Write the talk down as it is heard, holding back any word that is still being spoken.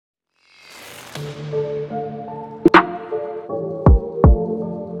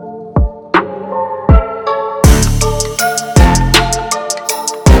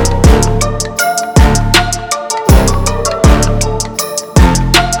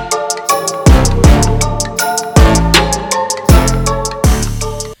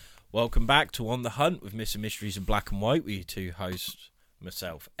Welcome back to On the Hunt with Mr. Mysteries in Black and White with your two hosts,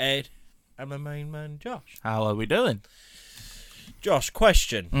 myself, Ed, and my main man, Josh. How are we doing? Josh,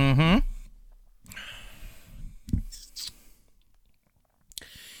 question. Mm-hmm.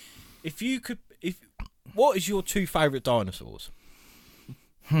 What is your two favourite dinosaurs?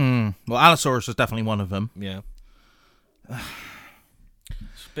 Well, Allosaurus was definitely one of them. Yeah.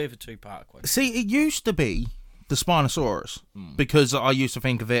 It's a bit of a two-part question. See, it used to be the Spinosaurus because I used to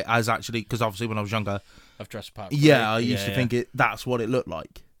think of it as actually, because obviously when I was younger, Of Jurassic Park. I used to think that's what it looked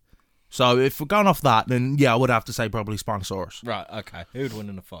like. So if we're going off that, then I would have to say probably Spinosaurus. Right, okay. Who would win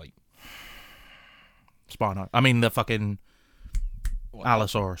in a fight? Spino. I mean the fucking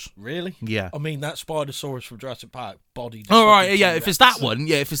Allosaurus. Really? Yeah. I mean, that Spinosaurus from Jurassic Park body. All right, yeah. If it's that one,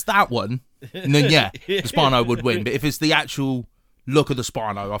 then the Spino would win. But if it's the actual look of the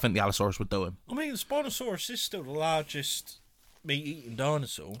Spino, I think the Allosaurus would do him. I mean, the Spinosaurus is still the largest meat-eating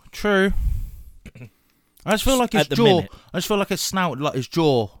dinosaur. True. I just feel like his jaw. Minute. I just feel like his snout, like his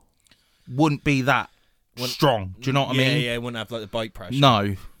jaw, wouldn't be that strong. Do you know what I mean? Yeah, it wouldn't have like the bite pressure.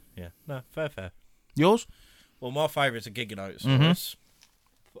 No. Yeah. No, fair. Yours? Well, my favourite's a Giganotosaurus. Mm-hmm.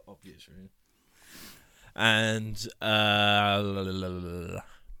 For obvious reasons. And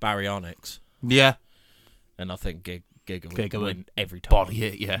Baryonyx. Yeah. And I think Giga would win every time. Body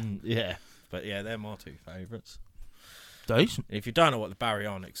it, yeah. Yeah. But yeah, they're my two favourites. Decent. If you don't know what the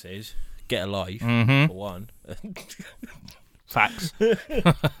Baryonyx is, get a life, for one. Facts.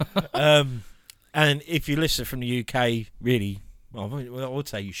 And if you listen from the UK, really, well, I would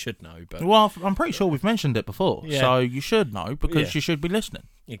say you should know. But Well, I'm pretty sure we've mentioned it before, so you should know because you should be listening.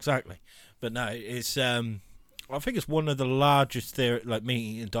 Exactly. But no, it's I think it's one of the largest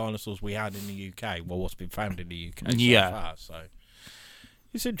meat-eating dinosaurs we had in the UK. Well, what's been found in the UK so far. So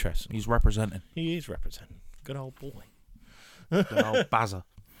it's interesting. He's representing. He is representing. Good old boy. Good old Bazza.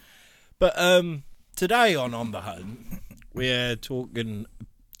 But today on the Hunt, we're talking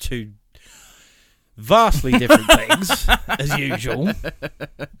two vastly different things, as usual.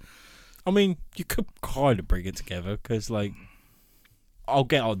 I mean, you could kind of bring it together, because, I'll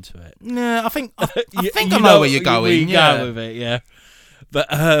get onto it. Yeah, I think I know where you're going. Go with it, yeah. But,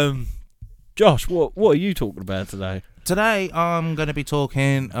 Josh, what are you talking about today? Today, I'm going to be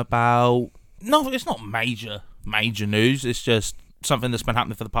talking about... No, it's not major news. It's just something that's been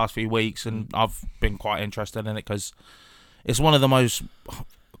happening for the past few weeks, and I've been quite interested in it because it's one of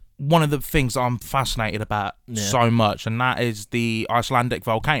the things I'm fascinated about so much, and that is the Icelandic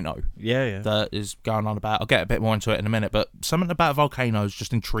volcano. Yeah. That is going on about. I'll get a bit more into it in a minute, but something about volcanoes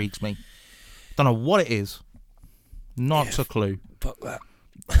just intrigues me. Don't know what it is. Not a clue. Fuck that.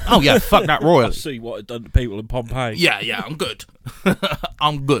 Oh yeah, fuck that royally. I see what it done to people in Pompeii. Yeah, I'm good.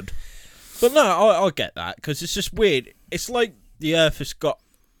 I'm good. But no, I get that, because it's just weird. It's like the Earth has got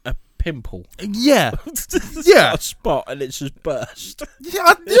a pimple. Yeah. It's got a spot and it's just burst.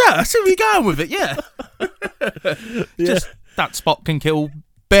 Yeah, I see where you're going with it, yeah. Just that spot can kill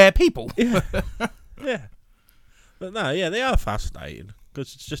bare people. Yeah. But no, yeah, they are fascinating,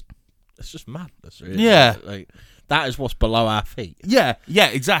 because it's just madness, really. Yeah. That is what's below our feet. Yeah,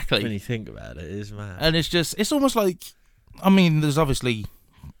 exactly. When you think about it, it is mad. And it's almost like, I mean, there's obviously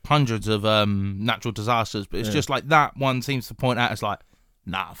hundreds of natural disasters, but it's just like that one seems to point out as like,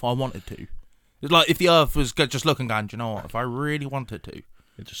 nah, if I wanted to. It's like if the Earth was just looking going, do you know what, if I really wanted to,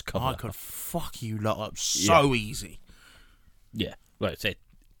 I could fuck you lot up so easy. Yeah, like I said,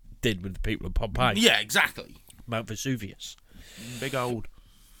 did with the people of Pompeii. Yeah, exactly. Mount Vesuvius. Big old.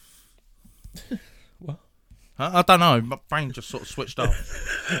 What? I don't know, my brain just sort of switched off.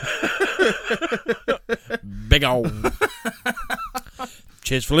 Big old.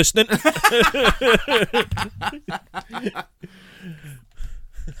 Cheers for listening.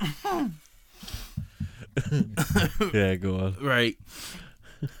 Yeah, go on. Right.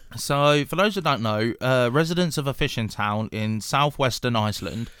 So, for those who don't know, residents of a fishing town in southwestern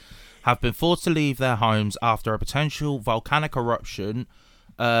Iceland have been forced to leave their homes after a potential volcanic eruption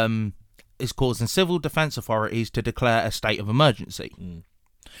is causing civil defence authorities to declare a state of emergency.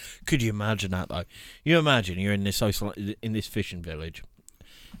 Could you imagine that, though? You imagine you're in this fishing village,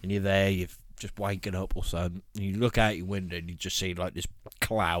 and you're there, you've just waking up or something, and you look out your window and you just see like this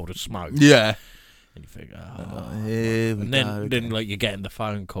cloud of smoke. Yeah. And you think, and then like you're getting the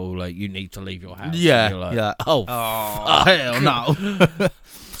phone call, like you need to leave your house. Yeah, and you're like, yeah. Oh, hell no.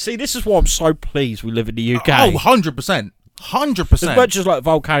 See, this is why I'm so pleased we live in the UK. Oh, 100%. 100%. As much as like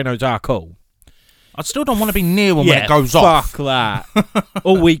volcanoes are cool, I still don't want to be near one when it goes fuck off. Fuck that.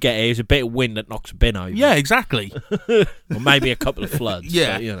 All we get here is a bit of wind that knocks a bin over. Yeah, exactly. Or maybe a couple of floods.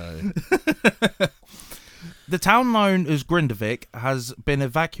 Yeah. But, you know. The town known as Grindavik has been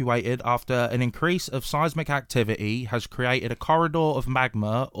evacuated after an increase of seismic activity has created a corridor of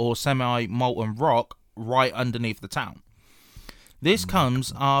magma or semi-molten rock right underneath the town. This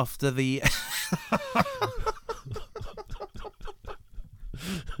comes after the...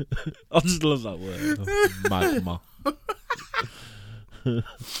 I just love that word. Magma.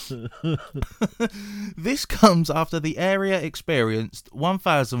 This comes after the area experienced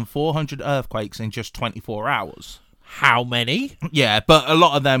 1,400 earthquakes in just 24 hours. How many? Yeah, but a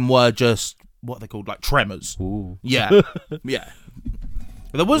lot of them were just what they called like tremors. Ooh. Yeah, yeah.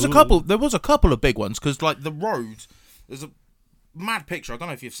 There was a couple. There was a couple of big ones because like the road. There's a mad picture. I don't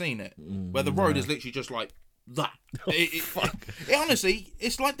know if you've seen it, where the road is literally just like that. It honestly,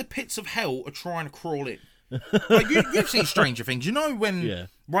 it's like the pits of hell are trying to crawl in. Like you've seen Stranger Things, you know when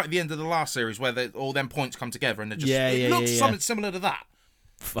right at the end of the last series where all them points come together and they're just it looks something similar to that.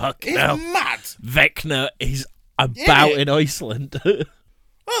 Fuck it's no. mad. Vecna is about in Iceland. Look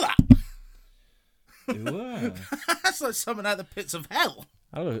at Wow. That's like something out of the pits of hell.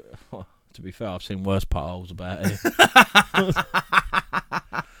 To be fair, I've seen worse potholes about it.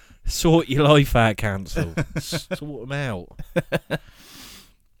 Sort your life out, council. Sort them out.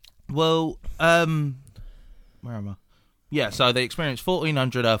 Well, where am I? Yeah, so they experienced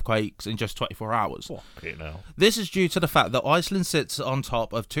 1,400 earthquakes in just 24 hours. Fucking hell. This is due to the fact that Iceland sits on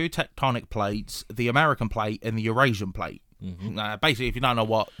top of two tectonic plates, the American plate and the Eurasian plate. Mm-hmm. Basically, if you don't know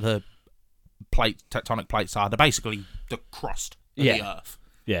what the tectonic plates are, they're basically the crust of the Earth.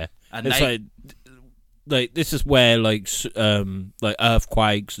 Yeah. And it's like this is where like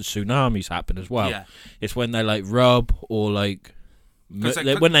earthquakes and tsunamis happen as well. Yeah. It's when they like rub or like...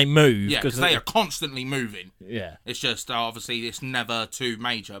 when they move. Yeah, because they are constantly moving. Yeah. It's just, obviously, it's never too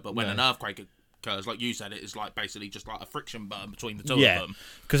major, but when an earthquake occurs, like you said, it is like basically just like a friction burn between the two of them.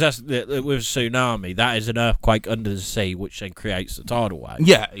 Because that's with tsunami, that is an earthquake under the sea, which then creates the tidal wave.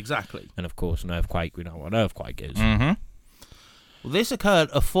 Yeah, exactly. And of course, an earthquake, we know what an earthquake is. Mm-hmm. Well, this occurred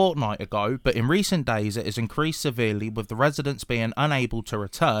a fortnight ago, but in recent days it has increased severely, with the residents being unable to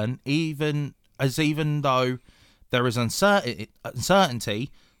return, even though there is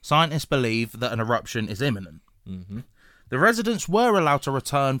uncertainty, scientists believe that an eruption is imminent. Mm-hmm. The residents were allowed to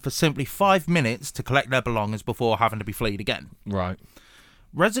return for simply 5 minutes to collect their belongings before having to be fleed again. Right.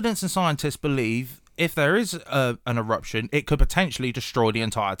 Residents and scientists believe if there is an eruption, it could potentially destroy the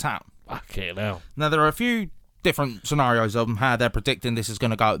entire town. Okay, now. Now, there are a few different scenarios of how they're predicting this is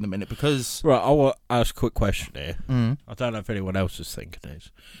going to go at the minute because... Right, I want to ask a quick question here. I don't know if anyone else is thinking this,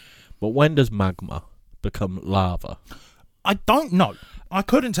 but when does magma become lava? I don't know. I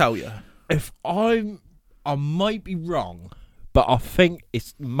couldn't tell you. If I might be wrong, but I think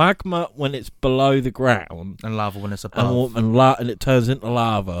it's magma when it's below the ground and lava when it's above, and it turns into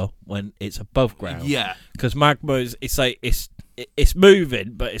lava when it's above ground. Yeah, because magma is it's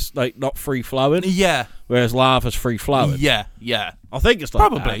moving, but it's like not free flowing. Yeah, whereas lava's free flowing. Yeah. I think it's like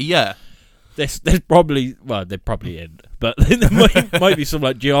probably that. Yeah. There's probably they probably isn't, but there might be some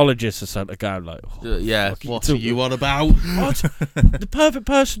like geologists or something going like, what are you on about? What? The perfect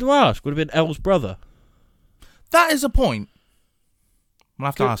person to ask would have been Elle's brother. That is a point. We'll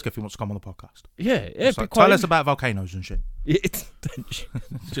have to ask if he wants to come on the podcast. Yeah. Tell us about volcanoes and shit.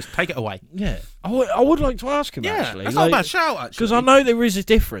 Just take it away. Yeah, I would like to ask him. Actually, that's not a bad shout. Actually, because I know there is a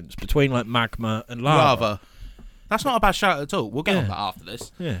difference between like magma and lava. That's not a bad shout at all. We'll get on that after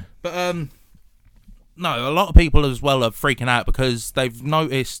this. Yeah, but no, a lot of people as well are freaking out because they've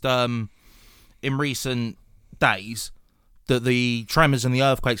noticed in recent days that the tremors and the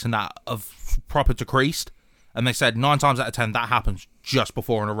earthquakes and that have proper decreased. And they said 9 times out of 10 that happens just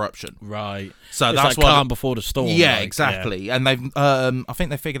before an eruption. Right. So it's that's like why calm before the storm. Yeah, exactly. Yeah. And they've, I think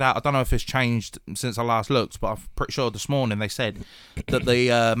they figured out. I don't know if it's changed since I last looked, but I'm pretty sure this morning they said that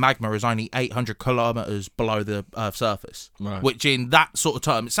the magma is only 800 kilometers below the Earth's surface. Right. Which, in that sort of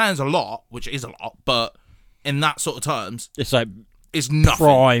term, it sounds a lot, which is a lot, but in that sort of terms, it's like it's nothing.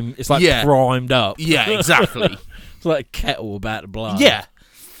 Prime. It's like primed up. Yeah, exactly. It's like a kettle about to blow. Yeah.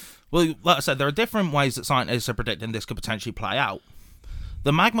 Well, like I said, there are different ways that scientists are predicting this could potentially play out.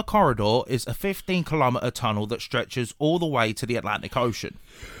 The magma corridor is a 15-kilometre tunnel that stretches all the way to the Atlantic Ocean.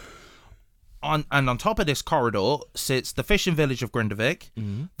 On top of this corridor sits the fishing village of Grindavik,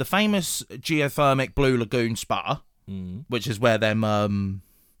 the famous geothermic Blue Lagoon Spa, which is where them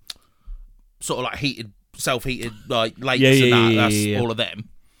sort of like self-heated like lakes that's all of them.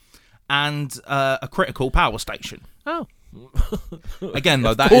 and a critical power station. Oh. Again,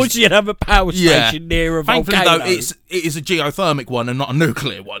 though, Of course you'd have a power station near a Thankfully, volcano. though, it is a geothermic one and not a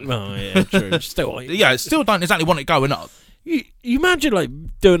nuclear one. Oh, yeah, true. Still, Yeah, it still don't exactly want it going up. you imagine, like,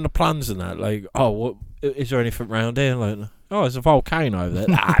 doing the plans and that. Like, oh, what, is there anything round here? Like, oh, there's a volcano there.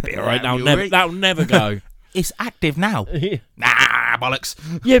 That'll be all right. That'll never go. It's active now. Yeah. Nah, bollocks.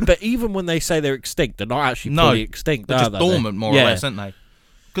 Yeah, but even when they say they're extinct, they're not actually fully extinct, They're are just they? dormant, more or less, aren't they?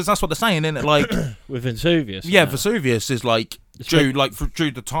 Because that's what they're saying, isn't it? Like, with Vesuvius. yeah, Vesuvius is like due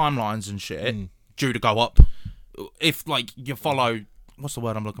to timelines and shit, due to go up. If like you follow, what's the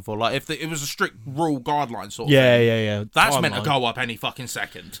word I'm looking for? Like if it was a strict rule guideline sort of thing. Yeah. That's meant to go up any fucking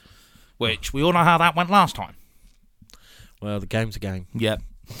second. Which we all know how that went last time. Well, the game's a game. Yep.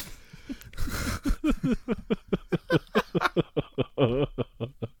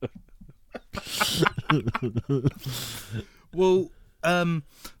 Well,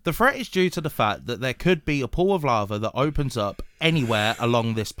 the threat is due to the fact that there could be a pool of lava that opens up anywhere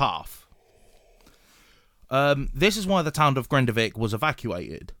along this path. This is why the town of Grindavik was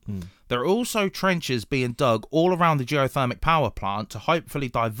evacuated. There are also trenches being dug all around the geothermic power plant to hopefully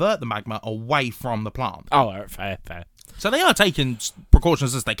divert the magma away from the plant. Oh, fair. So they are taking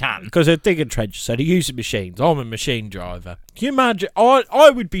precautions as they can. Because they're digging trenches, so they're using machines. I'm a machine driver. Can you imagine? I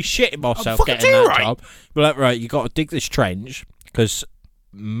would be shitting myself getting that job. But like, right, you got to dig this trench because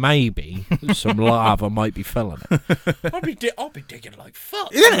maybe some lava might be filling it. I'll be digging like fuck.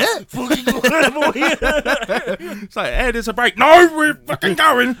 Yeah. It's like, hey, there's a break. No, we're fucking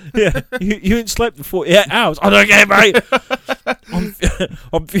going. Yeah, you ain't slept for 48 hours. I don't get it, mate.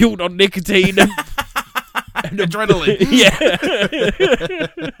 I'm fueled on nicotine and adrenaline. Yeah.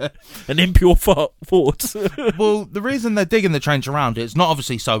 And impure thoughts. Well, the reason they're digging the trench around it is not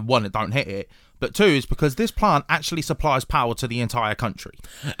obviously so, one, it don't hit it, but two, is because this plant actually supplies power to the entire country.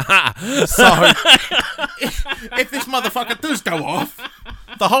 So, if this motherfucker does go off,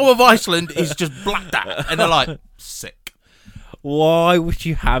 the whole of Iceland is just blacked out. And they're like, sick. Why would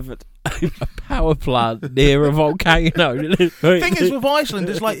you have a power plant near a volcano? The thing is with Iceland,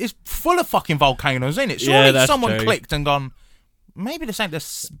 it's full of fucking volcanoes, isn't it? Surely someone clicked and gone, maybe this ain't the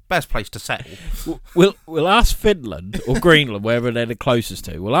best place to settle. We'll ask Finland or Greenland, wherever they're the closest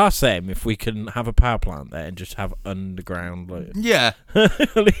to. We'll ask them if we can have a power plant there and just have underground. Like, yeah.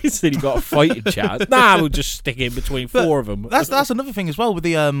 At least then you got a fighting chance. Nah, we'll just stick in between four of them. That's another thing as well with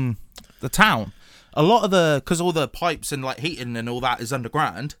the town. A lot of because all the pipes and like heating and all that is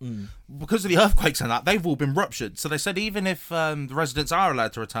underground, because of the earthquakes and that, they've all been ruptured. So they said even if the residents are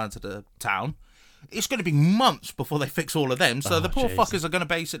allowed to return to the town, it's going to be months before they fix all of them. So the poor fuckers are going to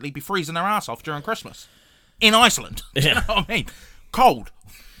basically be freezing their ass off during Christmas in Iceland. Yeah. You know what I mean? Cold.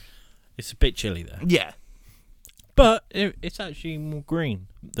 It's a bit chilly there. Yeah. But it's actually more green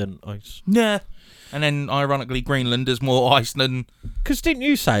than ice. Yeah. And then, ironically, Greenland is more ice than... Because didn't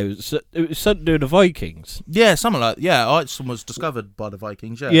you say it was something to do with the Vikings? Yeah, something like... Yeah, Iceland was discovered by the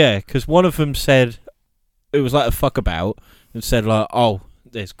Vikings, yeah. Yeah, because one of them said... It was like a fuck about. And said, like, oh,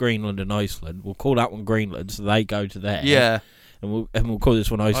 there's Greenland and Iceland. We'll call that one Greenland, so they go to there. Yeah. And we'll call this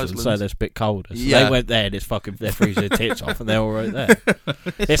one Iceland, so that's a bit colder. So they went there, and they're freezing their tits off, and they're all right there.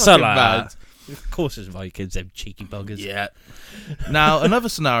 It's so like bad. Of course it's Vikings, them cheeky buggers. Yeah. Now, another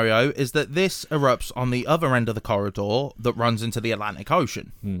scenario is that this erupts on the other end of the corridor that runs into the Atlantic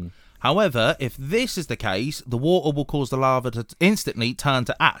Ocean. However, if this is the case, the water will cause the lava to instantly turn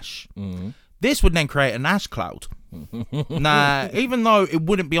to ash. This would then create an ash cloud. Now, even though it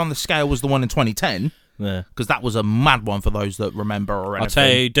wouldn't be on the scale as the one in 2010... Yeah, because that was a mad one for those that remember or anything. I'll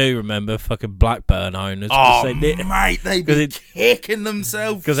tell you, do remember fucking Blackburn owners. Oh, mate, they've been kicking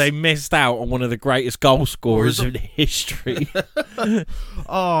themselves. Because they missed out on one of the greatest goal scorers in history.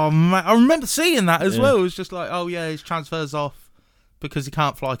 Oh, man, I remember seeing that as well. It was just like, oh, yeah, his transfer's off because he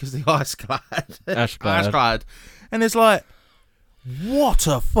can't fly because the ice clad. Ash clad. And it's like, what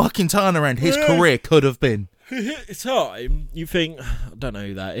a fucking turnaround his career could have been. It's time, you think, I don't know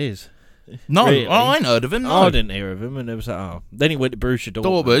who that is. No, really? I ain't heard of him. No. I didn't hear of him, and it was like, oh. Then he went to Borussia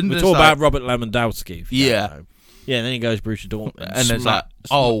Dortmund. We talk about Robert Lewandowski. Yeah. Yeah, and then he goes to Borussia Dortmund. And it's like,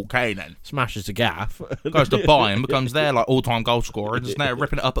 okay then. Smashes the gaff. Goes to Bayern, becomes their like all-time goal scorer, and is now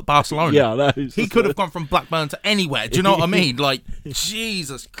ripping it up at Barcelona. Yeah, I know. He could have gone from Blackburn to anywhere. Do you know what I mean? Like,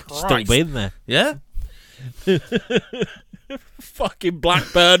 Jesus Christ. Still been there. Yeah? Fucking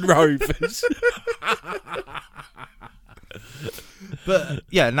Blackburn Rovers. But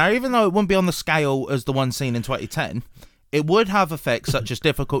yeah, now even though it wouldn't be on the scale as the one seen in 2010, it would have effects such as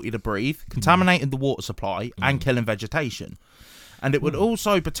difficulty to breathe, contaminating the water supply, and killing vegetation. And it would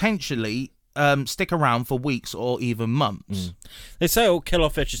also potentially stick around for weeks or even months. They say it'll kill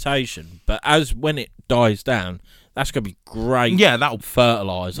off vegetation, but when it dies down, that's going to be great. Yeah, that'll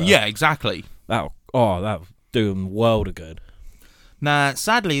fertilizer. Yeah, exactly. That'll do them a world of good. Now,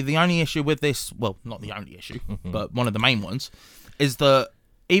 sadly, the only issue with this, well, not the only issue, but one of the main ones, is that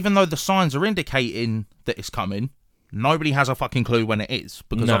even though the signs are indicating that it's coming, nobody has a fucking clue when it is,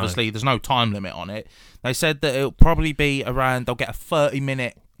 because obviously there's no time limit on it. They said that it'll probably be around, they'll get a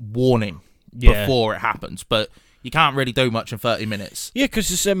 30-minute warning before it happens, but you can't really do much in 30 minutes. Yeah, because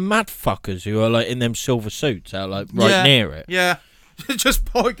it's them mad fuckers who are like in them silver suits out like right near it. Yeah, just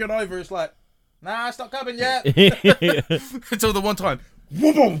poking over. It's like, nah, it's not coming yet. Until the one time,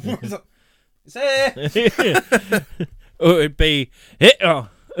 it's here. Or it'd be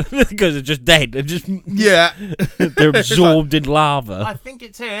because they're just dead. They're just they're absorbed in lava. I think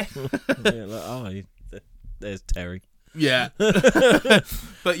it's here. There's Terry. Yeah.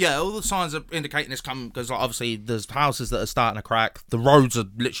 But yeah, all the signs are indicating it's coming, because obviously there's houses that are starting to crack. The roads are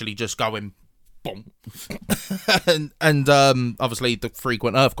literally just going boom. and obviously the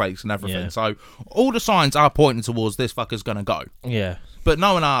frequent earthquakes and everything. So all the signs are pointing towards this fucker's gonna go. Yeah. But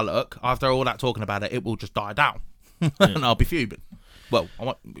knowing our luck, after all that talking about it, it will just die down. And I'll be fuming. Well,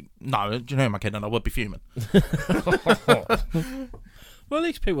 do you know my kid, and I would be fuming. Well, at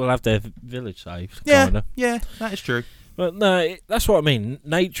least people have their village saved. Yeah, that is true. But no, that's what I mean.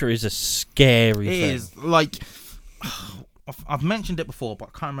 Nature is a scary thing. It is. Like, I've mentioned it before,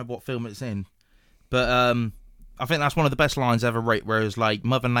 but I can't remember what film it's in. But I think that's one of the best lines ever written, where it's like,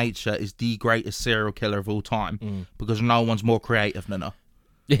 Mother Nature is the greatest serial killer of all time, because no one's more creative than her.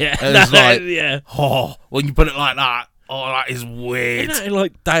 Yeah. And it's like, when you put it like that, that is weird. Isn't it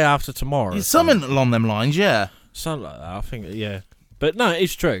like Day After Tomorrow? It's something along them lines, yeah. Something like that, I think, But no,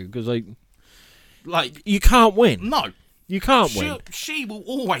 it's true, because like you can't win. No. You can't win. She will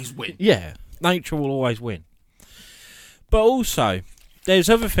always win. Yeah, nature will always win. But also, there's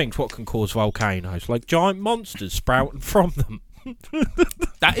other things what can cause volcanoes, like giant monsters sprouting from them.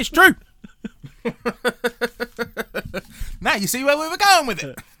 That is true. Now you see where we were going with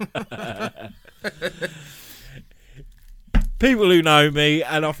it. People who know me,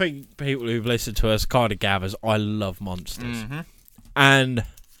 and I think people who've listened to us kind of gathers, I love monsters. And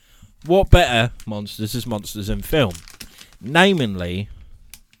what better monsters is monsters in film? Namely,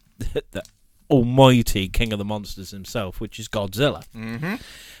 the almighty king of the monsters himself, which is Godzilla.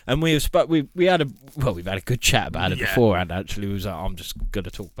 And we've had a good chat about it beforehand. Actually, we was like, I'm just going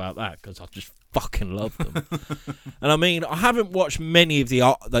to talk about that because I just fucking love them. And I mean, I haven't watched many of the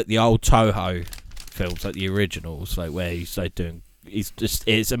old Toho films, like the originals, like where he's like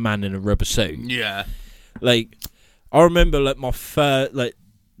it's a man in a rubber suit. Yeah. Like, I remember like my first, like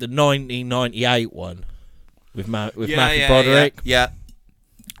the 1998 one with Matthew Broderick. Yeah.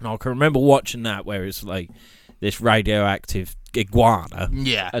 And I can remember watching that, where it's like this radioactive iguana.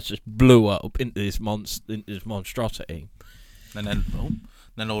 Yeah. That just blew up into this monstrosity. And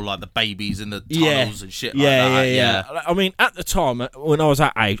then all like the babies in the tunnels and shit like that. Yeah. I mean, at the time when I was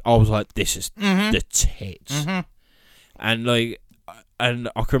that age, I was like, "This is the tits," and like, and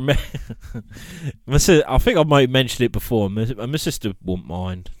I can remember. I think I might have mentioned it before. My sister wouldn't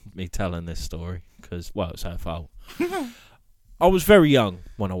mind me telling this story because, well, it's her fault. I was very young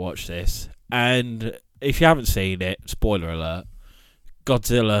when I watched this, and if you haven't seen it, spoiler alert: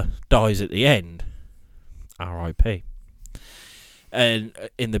 Godzilla dies at the end. R.I.P. And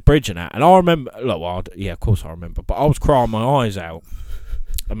in the bridge and that, and I remember, of course I remember, but I was crying my eyes out,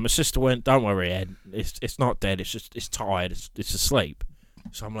 and my sister went, "Don't worry, Ed, it's not dead. It's tired. It's asleep."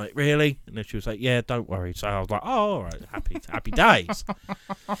 So I'm like, "Really?" And then she was like, "Yeah, don't worry." So I was like, "Oh, all right, happy days."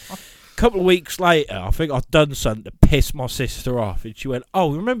 A couple of weeks later, I think I'd done something to piss my sister off, and she went,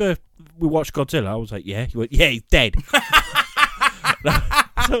 "Oh, remember we watched Godzilla?" I was like, "Yeah." He went, "Yeah, he's dead."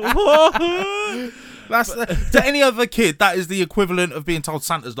 That's to any other kid, that is the equivalent of being told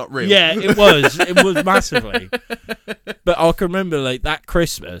Santa's not real. Yeah, it was. It was massively. But I can remember like that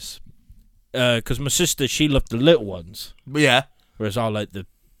Christmas, because my sister, she loved the little ones. Yeah. Whereas I like the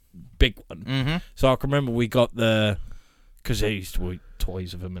big one. So I can remember we got because they used to eat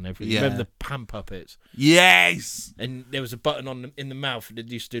toys of them and everything. Yeah. Remember the Pan Puppets? Yes. And there was a button in the mouth and it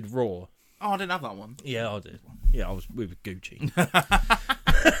used to do raw. Oh, I didn't have that one. Yeah, I did. Yeah, we were Gucci.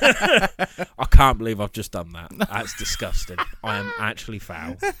 I can't believe I've just done that. That's disgusting. I am actually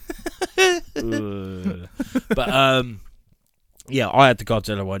foul. But yeah, I had the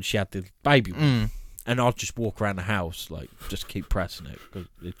Godzilla one. She had the baby one, and I'd just walk around the house like just keep pressing it because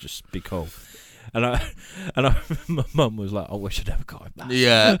it'd just be cool. And my mum was like, "I wish I'd never got him back."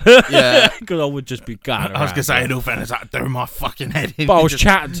 Yeah, yeah. Because I would just be going. I was gonna say, in all fairness, that threw my fucking head in. But I was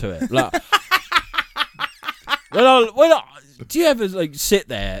chatting to it. Like, Do you ever like sit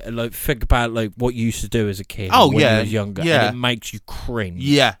there and like think about like what you used to do as a kid? Oh, when yeah, you was younger, yeah. and it makes you cringe.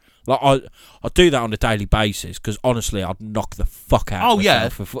 Yeah. Like I do that on a daily basis because honestly, I'd knock the fuck out. Oh, of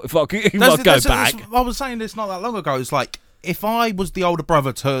myself if I go back. I was saying this not that long ago. It's like if I was the older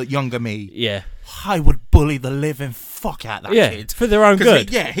brother to younger me, Yeah, I would bully the living fuck out of that kid for their own good.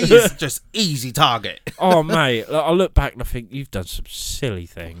 He's just easy target. Oh mate, like, I look back and I think you've done some silly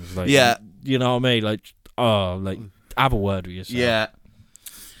things. Like, you know what I mean? Like, have a word with yourself. Yeah,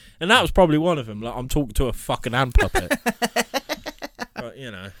 and that was probably one of them. Like, I'm talking to a fucking hand puppet. But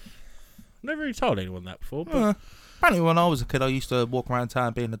you know, never really told anyone that before. But apparently, when I was a kid, I used to walk around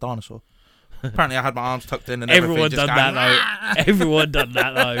town being a dinosaur. Apparently, I had my arms tucked in and everyone everything. done that though. Everyone done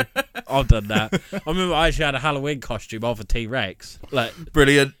that though. I've done that. I remember I actually had a Halloween costume of a T-Rex. Like,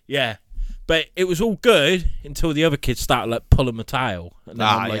 brilliant. Yeah. But it was all good until the other kids started like pulling my tail, and then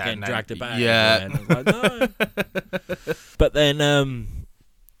I'm like getting dragged about. Yeah. And I was like, no. But then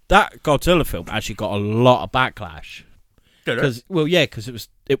that Godzilla film actually got a lot of backlash. Because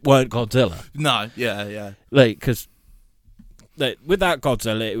it weren't Godzilla. No, yeah. Like, because with that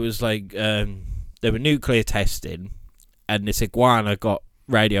Godzilla, it was like there were nuclear testing, and this iguana got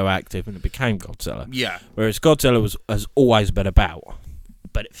radioactive, and it became Godzilla. Yeah. Whereas Godzilla has always been about,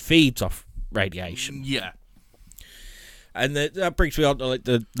 but it feeds off radiation. Yeah. And that brings me on to like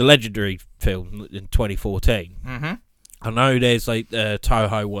the legendary film in 2014. Mm-hmm. I know there's like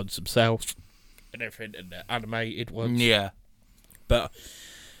Toho ones themselves and everything, and the animated ones. Yeah. But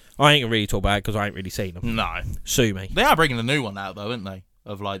I ain't gonna really talk about it because I ain't really seen them. No. Sue me. They are bringing a new one out though, aren't they?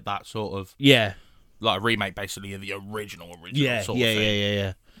 Of like that sort of like a remake basically of the original sort of thing.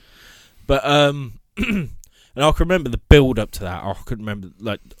 Yeah. But and I can remember the build up to that. I could remember,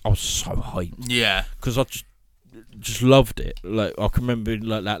 like, I was so hyped. Yeah. Because I just loved it. Like, I can remember being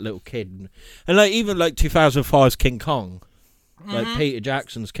like that little kid. And like, even like 2005's King Kong. Like, Peter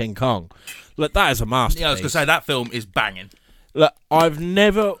Jackson's King Kong. Like, that is a masterpiece. Yeah, I was going to say, that film is banging. Like, I've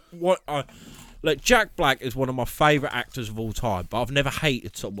never... like, Jack Black is one of my favourite actors of all time, but I've never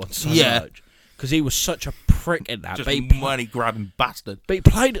hated someone so much. Because he was such a prick in that. Just money-grabbing bastard. But he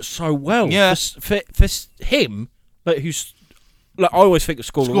played it so well. Yeah. For him, like, who's... Like, I always think of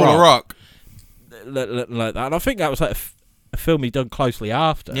School of Rock. Like that. And I think that was like a film he done closely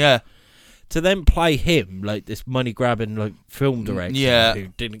after. Yeah. To then play him, like, this money-grabbing, like, film director who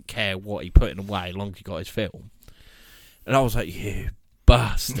didn't care what he put in away as long as he got his film. And I was like, you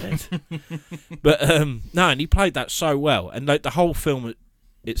bastard. But, no, and he played that so well. And, like, the whole film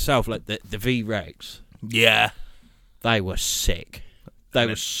itself, like the V-Rex, they were sick. They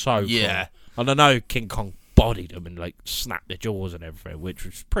were so cool. And I know King Kong bodied them and like snapped their jaws and everything, which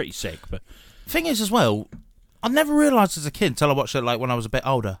was pretty sick. But thing is, as well, I never realised as a kid until I watched it like when I was a bit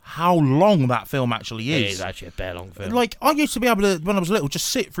older how long that film actually is. It is actually a bare long film. Like, I used to be able to, when I was little, just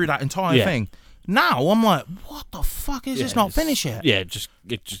sit through that entire thing. Now I'm like, what the fuck is this not finished yet? Yeah, just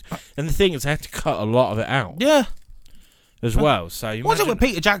and the thing is, they had to cut a lot of it out. Yeah. As well, so you what's it with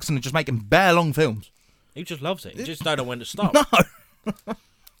Peter Jackson and just making bare long films? He just loves it. He just don't know when to stop. No.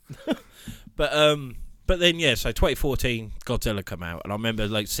 But then so 2014 Godzilla come out, and I remember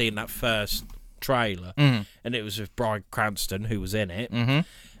like seeing that first trailer, and it was with Bryan Cranston who was in it, and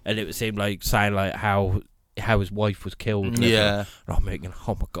it was him like saying like how his wife was killed. And and I'm thinking,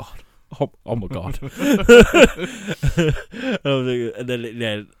 oh my god. Oh my god! and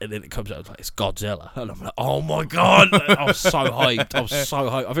then it comes out like it's Godzilla, and I'm like, oh my god! I was so hyped.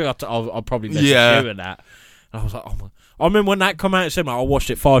 I think I'll probably message you in that. And I was like, oh my! I remember when that came out in cinema, I watched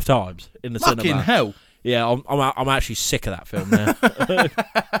it 5 times in the cinema. Fucking hell! Yeah, I'm actually sick of that film now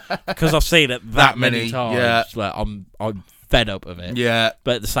because I've seen it that many times. Yeah. Like, I'm fed up of it. Yeah,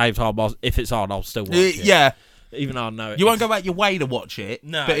 but at the same time, if it's on, I'll still watch it. Yeah. Even though I know it. You won't go out your way to watch it.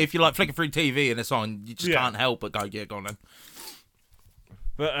 No. But if you're like flicking through TV and it's on, you just can't help but go, yeah, go on then.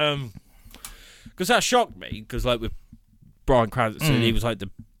 But, because that shocked me, because like with Bryan Cranston, he was like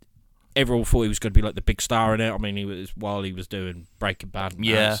everyone thought he was going to be like the big star in it. I mean, he was while he was doing Breaking Bad and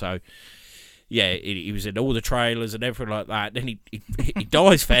that, so he was in all the trailers and everything like that. Then he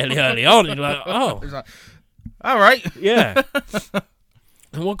dies fairly early on, and you're like, oh. He's like, all right. Yeah.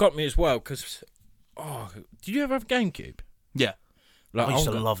 And what got me as well, because... Oh, did you ever have a GameCube? Yeah. Like, I used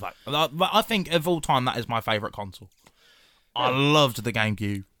to love that. I think of all time, that is my favourite console. Yeah. I loved the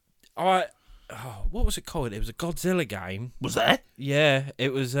GameCube. What was it called? It was a Godzilla game. Was there? Yeah,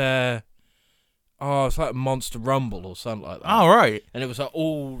 it was, it's like a Monster Rumble or something like that. Oh, right. And it was like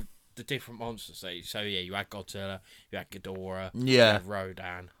all the different monsters. So you had Godzilla, you had Ghidorah, you yeah, had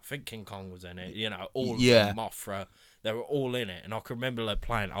Rodan. I think King Kong was in it. You know, all of them, Mothra. They were all in it, and I can remember like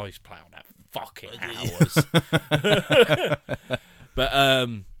playing. I used to play on that fucking hours. But I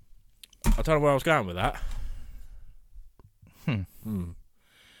don't know where I was going with that.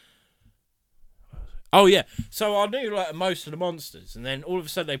 Oh yeah, so I knew like most of the monsters, and then all of a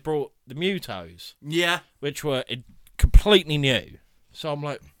sudden they brought the Mutos, which were completely new. So I'm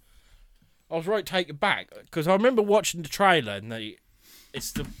like, I was right taken back because I remember watching the trailer, and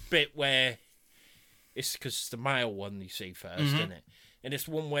it's the bit where it's because it's the male one you see first, isn't it? And it's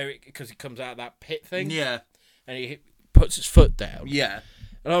the one where because it comes out of that pit thing, and he puts his foot down, And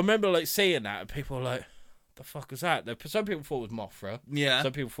I remember like seeing that, and people were like, the fuck is that? Some people thought it was Mothra. Yeah.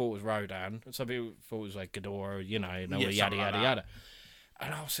 Some people thought it was Rodan. Some people thought it was like Ghidorah, yada, yada, yada.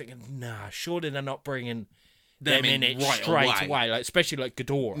 And I was thinking, nah, surely they're not bringing them in it right straight away. Like, especially like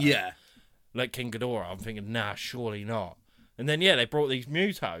Ghidorah. Yeah. Like King Ghidorah. I'm thinking, nah, surely not. And then, they brought these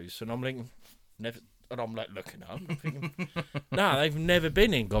Mutos. And I'm like, never. And I'm like looking up. I'm thinking, nah, they've never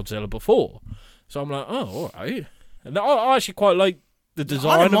been in Godzilla before. So I'm like, oh, all right. And I actually quite like the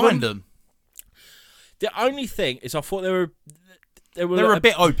design I of don't mind them. The only thing is, I thought they were a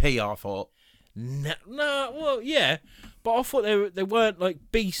bit OP. I thought. No, well, yeah, but I thought they weren't like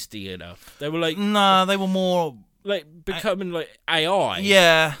beastie enough. They were like, they were more like becoming like AI.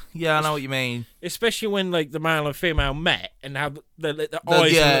 Yeah, I know what you mean. Especially when like the male and female met and how the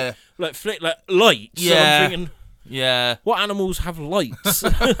eyes were, like flick like lights. Yeah, so I'm thinking, what animals have lights?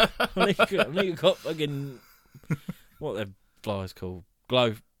 I think you got fucking what are flies called?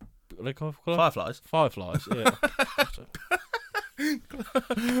 Glow. What are they called? Fireflies. Fireflies, yeah.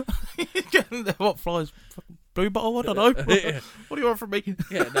 What flies? Blue bottle? I don't know. What do you want from me?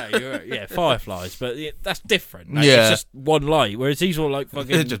 You're right. Yeah, fireflies, but that's different. Like, it's just one light, whereas these were like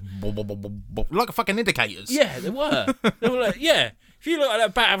fucking just like fucking indicators. Yeah, they were. They were like, if you look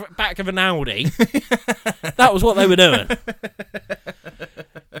at the back of an Audi, that was what they were doing.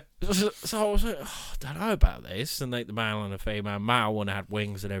 So I was like, I don't know about this. And like the male and the female, male one had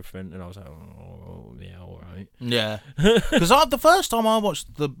wings and everything, and I was like, oh yeah, all right. Yeah, because the first time I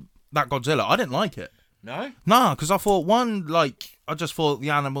watched that Godzilla, I didn't like it. No, because I thought I just thought the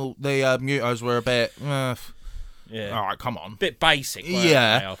Mutos were a bit. All right, come on, bit basic.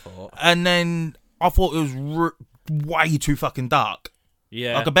 Yeah, I thought, and then I thought it was way too fucking dark.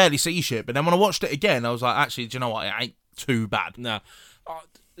 Yeah, I could barely see shit. But then when I watched it again, I was like, actually, do you know what? It ain't too bad. No.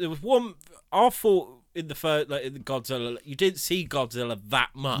 There was one I thought in the first, like in the Godzilla, you didn't see Godzilla that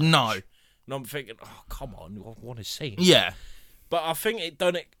much. No, and I'm thinking, oh come on, I want to see it. Yeah, but I think it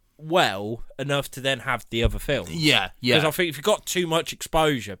done it well enough to then have the other film. Yeah. Because I think if you got too much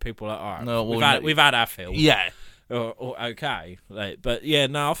exposure, people are like, all right, no, we've had our film. Yeah, or okay, but yeah,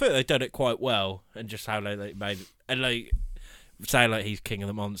 no, I think they done it quite well, and just how they made it, and like. Say like he's king of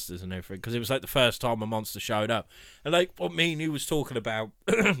the monsters and everything, because it was like the first time a monster showed up, and like what me and you was talking about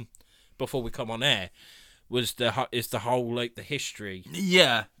before we come on air was the whole like the history.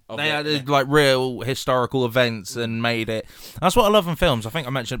 Yeah, they added like real historical events and made it. That's what I love in films. I think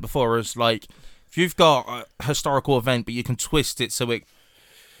I mentioned it before. Is like if you've got a historical event, but you can twist it so it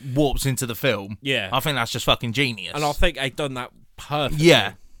warps into the film. Yeah, I think that's just fucking genius. And I think they've done that perfectly.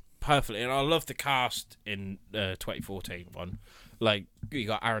 Yeah. Perfectly, and I love the cast in 2014 one. Like you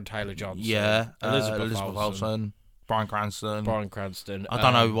got Aaron Taylor Johnson, Elizabeth Olsen, Bryan Cranston. I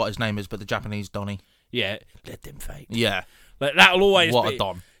don't know what his name is, but the Japanese Donnie. Yeah, let them fight. Yeah, like that'll always what be, a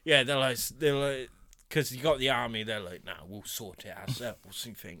Don. Yeah, they're like, because you got the army. They're like, nah, we'll sort it ourselves.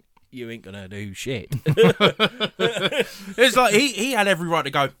 You think you ain't gonna do shit. It's like he had every right to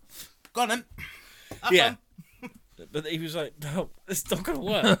go. Go on then. Yeah. But he was like, no, it's not going to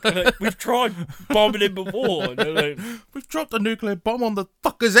work. Like, we've tried bombing him before. And they're like, we've dropped a nuclear bomb on the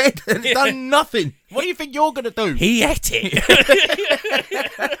fucker's head and it's done nothing. What do you think you're going to do? He ate it.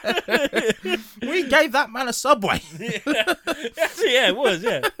 We gave that man a Subway. Yeah, it was,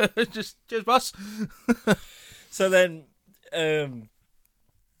 yeah. Just bus. So then,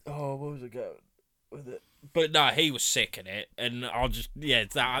 what was it going with it? But no, he was sick in it, and I'll just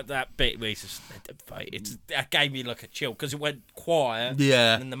that bit where he's just that gave me like a chill because it went quiet.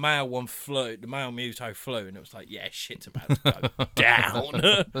 Yeah, and then the male one flew, the male Muto flew, and it was like, yeah, shit's about to go down.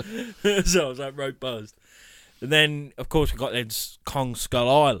 So I was like, rope buzzed. And then of course we got then Kong Skull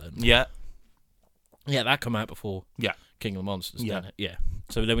Island. Yeah, that come out before. Yeah, King of the Monsters. Yeah, didn't it? Yeah.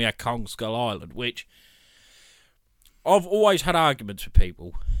 So then we had Kong Skull Island, which I've always had arguments with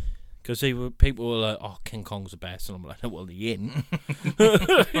people. Because people were like, oh, King Kong's the best. And I'm like, well, he ain't.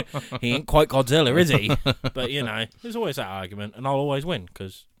 He ain't quite Godzilla, is he? But, there's always that argument, and I'll always win,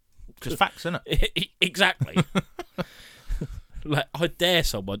 because facts, innit? Exactly. Like, I dare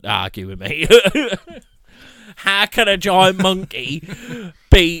someone to argue with me. How can a giant monkey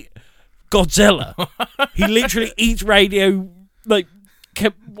beat Godzilla. He literally eats radio, like,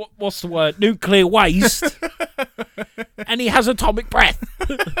 what's the word? Nuclear waste. And he has atomic breath.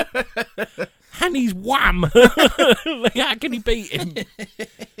 And he's wham. Like, how can he beat him?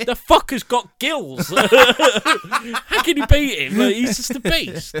 The fucker's got gills. How can you beat him? Like, he's just a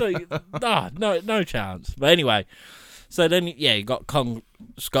beast. Like, no chance. But anyway, so then, yeah, you got Kong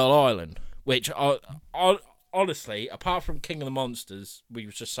Skull Island, which I honestly, apart from King of the Monsters, we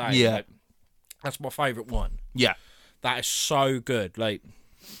was just saying, like, that's my favourite one. Yeah. That is so good. Like,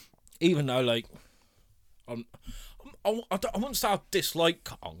 even though, like, I wouldn't say I dislike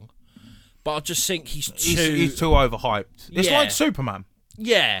Kong, but I just think he's too overhyped. It's like Superman.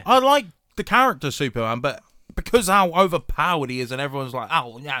 Yeah. I like the character Superman, but because how overpowered he is and everyone's like,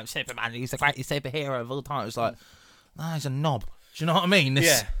 oh, yeah, Superman, he's the greatest superhero of all time. It's like, he's a knob. Do you know what I mean?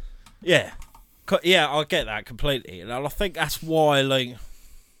 Yeah, I get that completely. And I think that's why, like,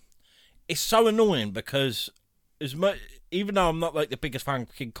 it's so annoying because even though I'm not, like, the biggest fan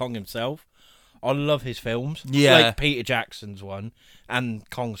of King Kong himself, I love his films. Yeah. Like Peter Jackson's one and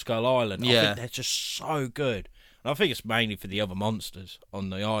Kong Skull Island. Yeah. I think they're just so good. And I think it's mainly for the other monsters on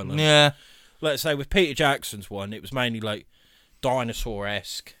the island. Yeah. Let's say with Peter Jackson's one, it was mainly like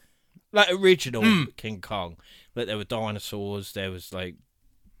dinosaur-esque. Like original King Kong. Like there were dinosaurs, there was like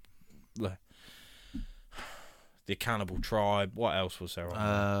the cannibal tribe. What else was there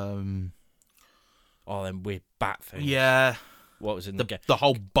on there? Them weird bat things. Yeah. What was in the game? The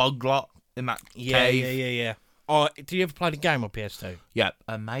whole bug lot in that cave. Yeah. Oh, did you ever play the game on PS2? Yeah.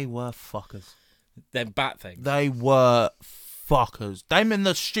 And they were fuckers. Them bat things? They were fuckers. Them and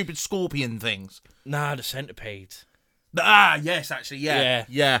the stupid scorpion things. Nah, the centipedes. Yes, actually,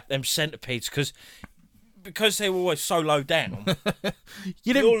 yeah. Them centipedes, because they were always so low down.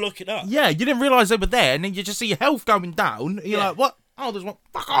 You all look it up. Yeah, you didn't realise they were there, and then you just see your health going down. And you're like, what? Oh, there's one.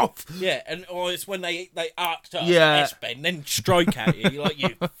 Fuck off. Yeah, or it's when they arced up, S-bend, then strike at you. You're like,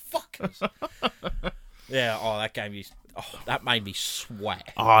 you fuckers. Yeah, that game that made me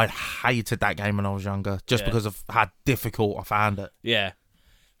sweat. Oh, I hated that game when I was younger, just because of how difficult I found it. Yeah.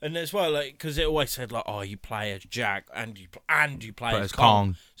 And as well, like, because it always said, like, you play as Jack and you play as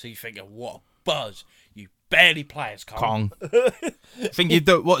Kong. So you think, what a buzz. You barely play as Kong. I think you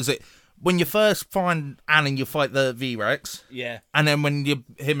do, what is it? When you first find Annie, you fight the V-Rex. Yeah. And then when you're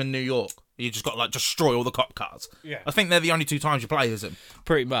him in New York, you just got to, like, destroy all the cop cars. Yeah. I think they're the only two times you play as him.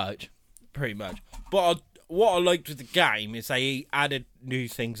 Pretty much. But what I liked with the game is they added new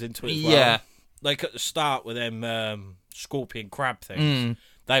things into it as well. Yeah. Like at the start with them scorpion crab things.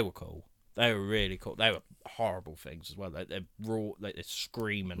 They were cool. They were really cool. They were horrible things as well. Like they're raw, like they're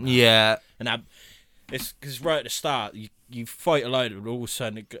screaming. Yeah. And it's because right at the start, you fight a load, and all of a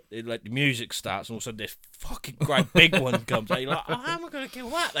sudden, like the music starts, and all of a sudden, this fucking great big one comes out. You're like, how am I going to kill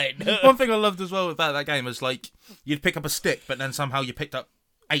that then? One thing I loved as well about that game was like you'd pick up a stick, but then somehow you picked up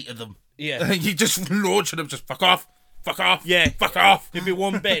 8 of them. Yeah. You just launch them, just fuck off. Yeah. Fuck off. It'd be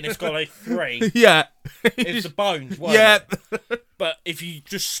one bit, and it's got like 3. Yeah. It's the bones, wasn't it? But if you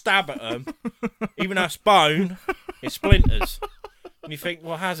just stab at them, even though it's bone, it splinters. And you think,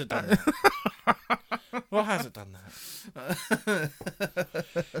 well, has it done that? Well, has it done that?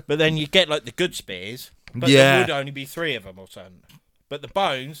 But then you get like the good spears, but there would only be 3 of them or something. But the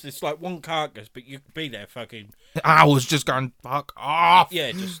bones, it's like one carcass, but you could be there fucking hours just going, fuck off.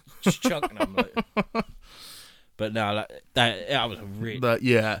 Yeah, just chunking them. Like. But no, that was a really... But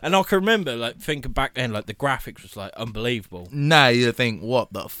yeah. And I can remember, like, thinking back then, like, the graphics was, like, unbelievable. Now you think,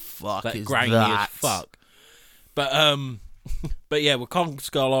 what the fuck like, is grainy that? as fuck. But yeah, with Kong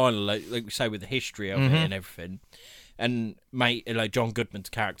Skull Island, like we say, with the history of it and everything, and like John Goodman's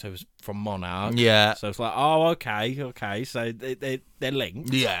character was from Monarch. Yeah. So it's like, oh, okay, so they're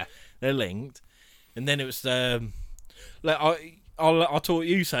linked. Yeah. They're linked. And then it was, like, I thought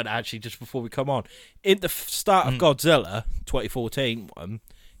you said, actually, just before we come on, in the start of Godzilla, 2014 one,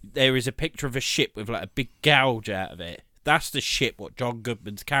 there is a picture of a ship with, like, a big gouge out of it. That's the ship what John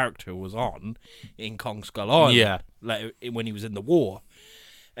Goodman's character was on in Kong Skull Island. Yeah. Like, when he was in the war.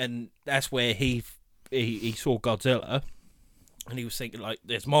 And that's where he saw Godzilla, and he was thinking, like,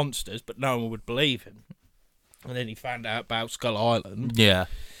 there's monsters, but no one would believe him. And then he found out about Skull Island. Yeah.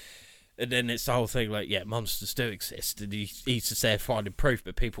 And then it's the whole thing, like, yeah, monsters do exist. And he's just there finding proof,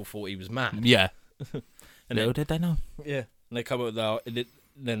 but people thought he was mad. Yeah. And little did they know. Yeah. And they come up with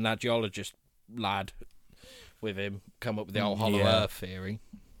then that geologist lad with him come up with the whole Hollow Earth theory.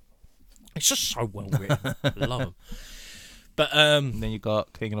 It's just so well written. I love him. But then you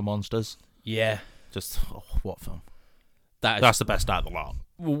got King of the Monsters. Yeah. Just what film? That's the best out of the lot.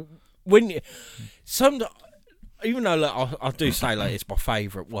 Well, even though, like, I do say, like, it's my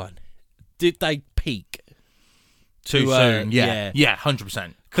favourite one, did they peak too soon? Yeah,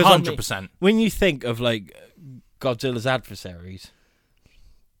 100%. 100%. When you think of like Godzilla's adversaries,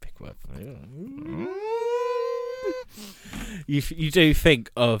 pick one. You do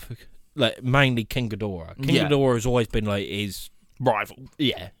think of like mainly King Ghidorah. King Ghidorah has always been like his rival.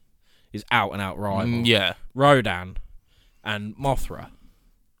 Yeah, his out and out rival. Yeah, Rodan and Mothra,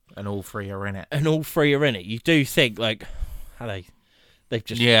 and all three are in it. You do think like how they've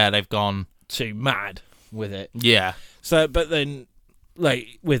just they've gone too mad with it. Yeah. So, but then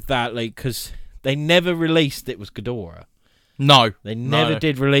like with that, like because they never released it was Ghidorah. No, they never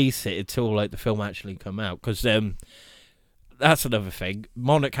did release it until like the film actually come out. Because that's another thing.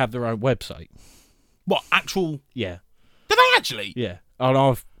 Monarch have their own website. What actual? Yeah. Do they actually? Yeah. And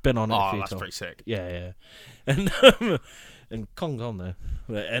I've been on it a few that's times. pretty sick. Yeah. And Kong's on there.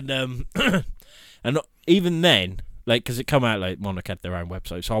 And and even then, like, because it come out like Monarch had their own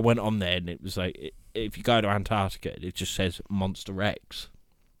website, so I went on there and it was like, if you go to Antarctica, it just says Monster X.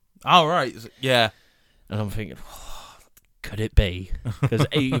 Oh right, yeah. And I'm thinking, could it be? Because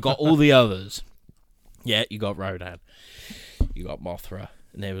you got all the others. Yeah, you got Rodan, you got Mothra,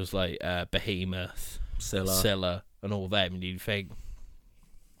 and there was like Behemoth, Scylla, and all them. And you think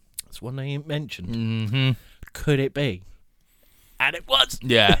that's one they ain't mentioned. Mm-hmm. Could it be? And it was.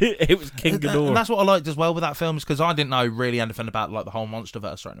 Yeah, it was King Ghidorah. And that's what I liked as well with that film, is because I didn't know really anything about like the whole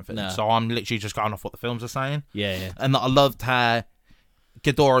Monsterverse or anything. No. So I'm literally just going off what the films are saying. Yeah. And I loved how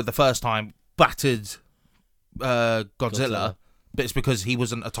Ghidorah the first time battered Godzilla, but it's because he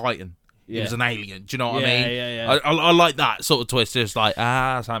wasn't a Titan. He was an alien. Do you know what I mean? Yeah. I like that sort of twist. Just like, so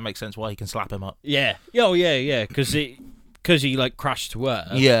that makes sense why he can slap him up. Yeah. Oh, yeah. Because he like crashed to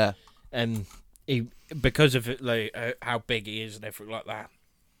Earth. Yeah. And he, because of it, like how big he is and everything like that,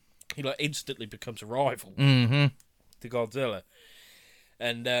 he like instantly becomes a rival to Godzilla.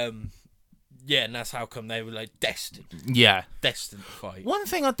 And and that's how come they were like destined. Yeah. Destined to fight. One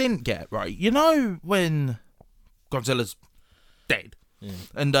thing I didn't get right, you know, when Godzilla's dead. Yeah.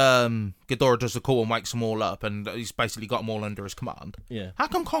 And Ghidorah does the call and wakes them all up, and he's basically got them all under his command. Yeah. How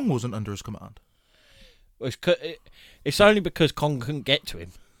come Kong wasn't under his command? Well, it's only because Kong couldn't get to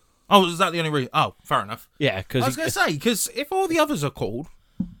him. Oh, is that the only reason? Oh, fair enough. Yeah, because I was going to say, because if all the others are called,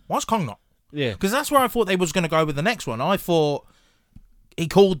 why's Kong not? Yeah. Because that's where I thought they was going to go with the next one. I thought he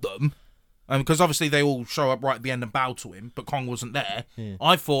called them, because obviously they all show up right at the end and bow to him, but Kong wasn't there. Yeah.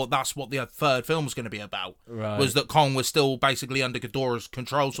 I thought that's what the third film was going to be about. Right. Was that Kong was still basically under Ghidorah's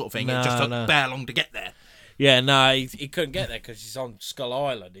control sort of thing. It just took bare long to get there. Yeah, no, he couldn't get there because he's on Skull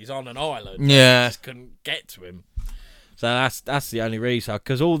Island. He's on an island. Yeah. He just couldn't get to him. So that's the only reason.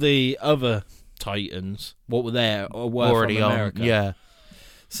 Because all the other Titans, what were there, were already from America. Yeah.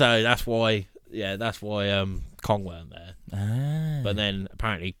 So that's why Kong weren't there. Ah. But then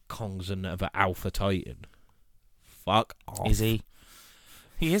apparently Kong's another Alpha Titan. Fuck off. Is he?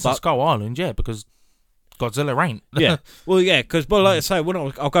 He is on Skull Island, yeah, because Godzilla ain't. Yeah. Well, yeah, because like I say,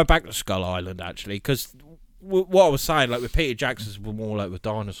 I'll go back to Skull Island actually, because what I was saying, like with Peter Jackson's, were more like with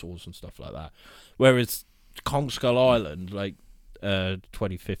dinosaurs and stuff like that, whereas Kong Skull Island, like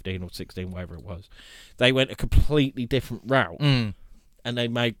 2015 or 16, whatever it was, they went a completely different route, and they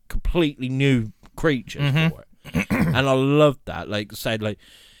made completely new creatures for it, and I loved that. Like say, like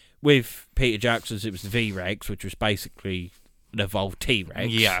with Peter Jackson's, it was the V-Rex, which was basically an evolved T-Rex.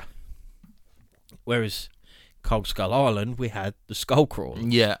 Yeah. Whereas Kong Skull Island, we had the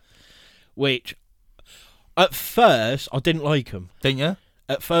Skullcrawler. Yeah. Which at first I didn't like them. Didn't you?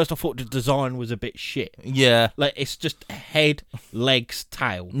 At first I thought the design was a bit shit. Yeah. Like it's just head, legs,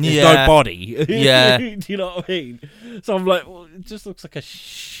 tail. There's no body. Yeah. Do you know what I mean? So I'm like, well, it just looks like a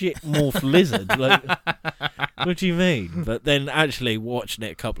shit morph lizard. Like, what do you mean? But then actually watching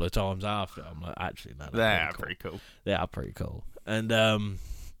it a couple of times after, I'm like, actually, no, they are pretty cool. They are pretty cool. And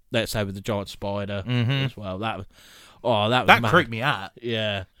let's say with the giant spider as well. That mad. Creeped me out.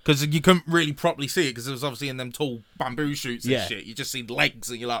 Yeah. Because you couldn't really properly see it because it was obviously in them tall bamboo shoots and shit. You just see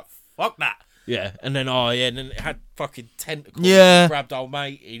legs and you're like, fuck that. Yeah, and then and then it had fucking tentacles. Yeah. Grabbed old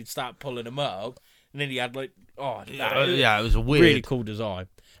mate, he'd start pulling them up, and then he had like, it was a weird, really cool design.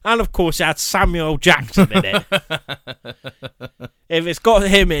 And of course, it had Samuel Jackson in it. If it's got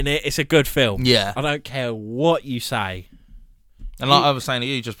him in it, it's a good film. Yeah, I don't care what you say. And like I was saying to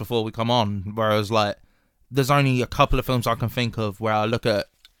you just before we come on, where I was like, there's only a couple of films I can think of where I look at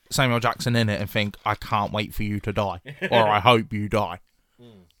Samuel Jackson in it and think, I can't wait for you to die, or I hope you die.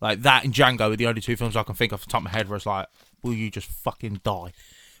 Like that and Django are the only two films I can think off the top of my head where it's like, will you just fucking die?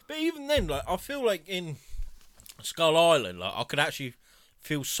 But even then, like I feel like in Skull Island, like I could actually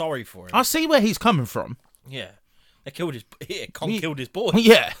feel sorry for him. I see where he's coming from. Yeah, they killed his. Kong killed his boy.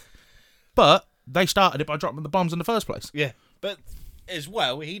 Yeah, But they started it by dropping the bombs in the first place. Yeah, but as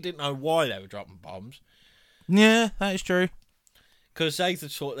well, he didn't know why they were dropping bombs. Yeah, that is true. Because they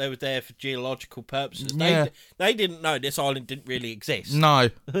thought they were there for geological purposes. Yeah. They didn't know this island didn't really exist. No.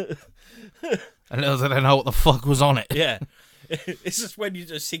 And little did they know what the fuck was on it. Yeah. It's just when you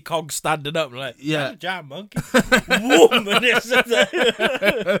just see Kong standing up and like, yeah, jam monkey. Woman, it's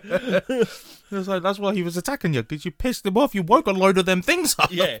like, that's why he was attacking you, because you pissed him off. You woke a load of them things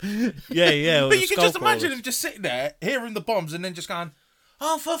up. Yeah. But you can just imagine him just sitting there, hearing the bombs, and then just going,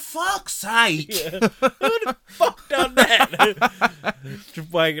 oh, for fuck's sake. Yeah. Who the fuck done that? Just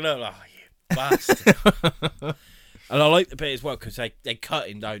waking up like, oh, you bastard. And I like the bit as well, because they cut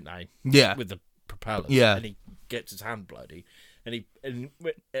him, don't they? Yeah. With the propeller. Yeah. And he gets his hand bloody. And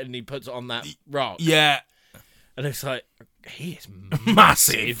he puts it on that rock. Yeah. And it's like, he is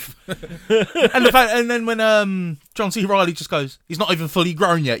massive. And then when John C. Reilly just goes, he's not even fully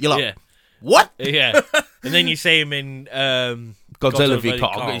grown yet, you're like, yeah. What? Yeah. And then you see him in Godzilla v.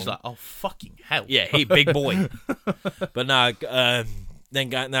 Kong. He's like, oh, fucking hell. Yeah, he big boy. But now,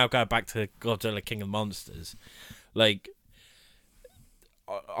 now go back to Godzilla King of Monsters. Like,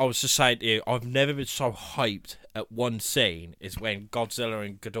 I was just saying to you, I've never been so hyped at one scene is when Godzilla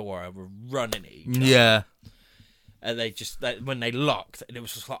and Ghidorah were running at each other. Yeah. And when they locked, and it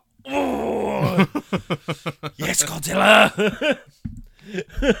was just like, oh, yes, Godzilla.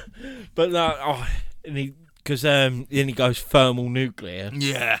 But no, because then he goes thermal nuclear.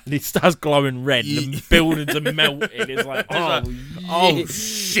 Yeah. And it starts glowing red, and the buildings are melting. It's like, oh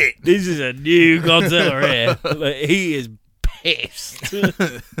shit. This is a new Godzilla here. Like, he is pissed.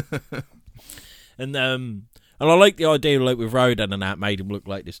 And I like the idea, like with Rodan and that, made him look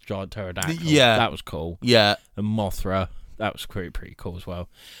like this giant pterodactyl. Yeah. That was cool. Yeah. And Mothra, that was pretty cool as well.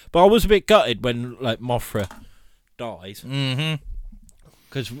 But I was a bit gutted when like Mothra dies. Mm-hmm.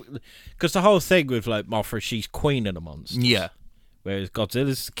 Because the whole thing with like Mothra, she's queen of the monsters. Yeah. Whereas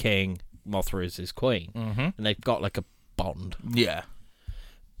Godzilla's the king, Mothra is his queen. Mm-hmm. And they've got like a bond. Yeah.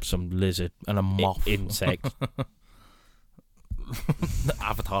 Some lizard. And a moth. Insect.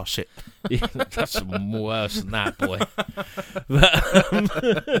 Avatar shit. Yeah, that's worse than that, boy.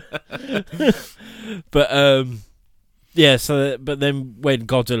 But yeah. So, but then when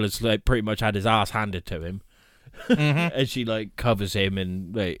Godzilla's like pretty much had his ass handed to him, mm-hmm. and she like covers him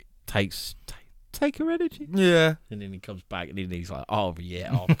and like take her energy. Yeah. And then he comes back and then he's like, oh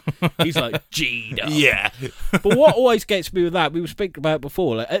yeah, he's like G'd up. Yeah. But what always gets me with that, we were speaking about it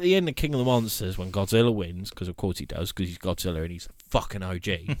before, like at the end of King of the Monsters, when Godzilla wins, because of course he does, because he's Godzilla and he's fucking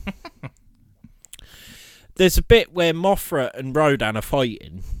OG. There's a bit where Mothra and Rodan are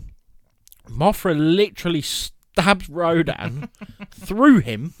fighting. Mothra literally stabs Rodan through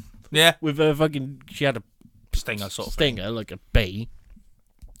him. Yeah. With her fucking, she had a stinger sort of stinger, thing. Like a bee.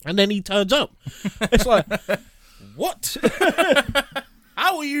 And then he turns up. It's like, what?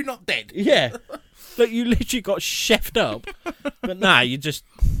 How are you not dead? Yeah. Like, you literally got chefed up. But nah, he's just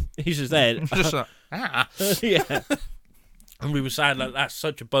there. Just like, ah. Yeah. And we were saying, like, that's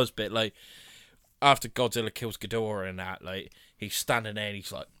such a buzz bit. Like, after Godzilla kills Ghidorah and that, like, he's standing there and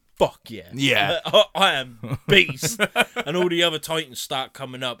he's like, fuck yeah. Yeah. I am beast. And all the other Titans start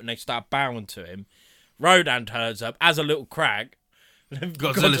coming up and they start bowing to him. Rodan turns up as a little crag.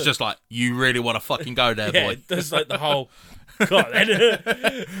 Godzilla's just like, you really want to fucking go there, yeah, boy. There's like the whole... God,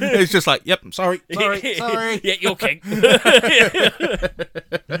 it's just like, yep, sorry. Yeah, you're king.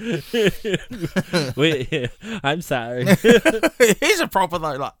 I'm sorry. He's a proper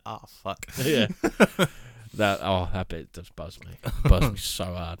though, like, oh fuck. Yeah. That bit just buzzed me. Buzzed me so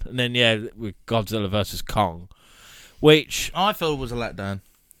hard. And then yeah, with Godzilla versus Kong, which I feel was a letdown.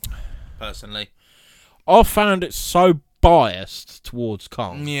 Personally, I found it so biased towards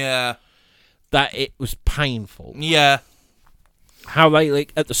Kong. Yeah. That it was painful. Yeah. How they,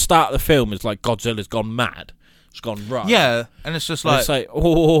 like, at the start of the film, is like Godzilla's gone mad. It's gone right. Yeah, and it's just like... It's like,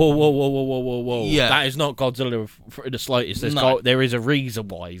 whoa. Yeah. That is not Godzilla in the slightest. There is a reason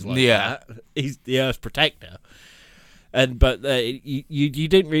why he's like that. He's the Earth's protector. But you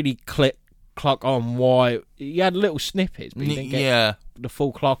didn't really clock on why... You had little snippets, but you didn't get the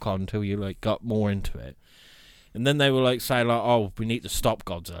full clock on until you like got more into it. And then they were like saying, like, oh, we need to stop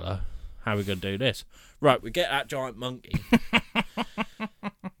Godzilla. How are we going to do this? Right, we get that giant monkey.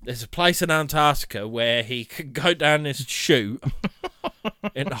 There's a place in Antarctica where he can go down this chute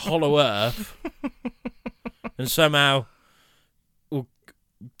in the hollow earth and somehow will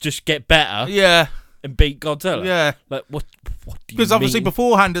just get better. Yeah. And beat Godzilla. Yeah. Like, what do you mean? Because obviously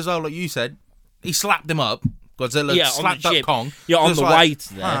beforehand as well, like you said, he slapped him up. Godzilla slapped up Kong. Yeah, on the way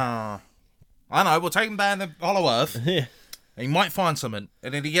to there. I know, we'll take him down the hollow earth. Yeah. And he might find something.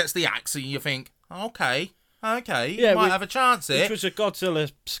 And then he gets the axe and you think, okay, he Yeah, might have a chance here. Which was a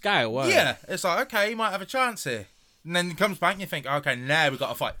Godzilla scale, wasn't it? Yeah, it's like, okay, he might have a chance here. And then he comes back and you think, okay, now we've got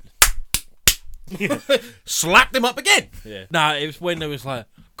to fight. Slapped him up again. Yeah. No, it was when there was like,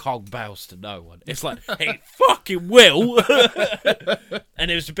 Kong bows to no one. It's like, he fucking will.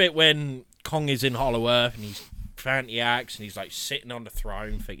 And it was a bit when Kong is in Hollow Earth and he's found the axe and he's like sitting on the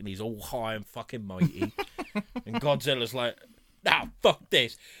throne thinking he's all high and fucking mighty. And Godzilla's like, nah, fuck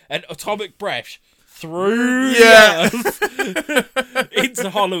this. And atomic breath through the earth into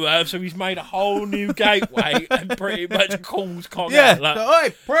Hollow Earth, so he's made a whole new gateway and pretty much calls Kong out. Like,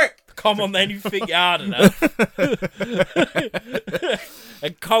 oi, prick! Come on then, you think you're hard enough.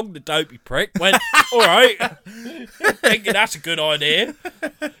 And Kong, the dopey prick, went, alright, thinking that's a good idea.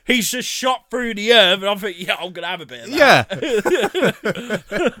 He's just shot through the earth, and I'm thinking, yeah, I'm going to have a bit of that.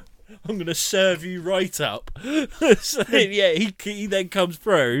 Yeah. I'm going to serve you right up. So then, yeah, he then comes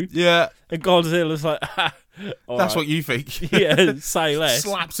through. Yeah. And Godzilla's like, That's what you think. Yeah, say less.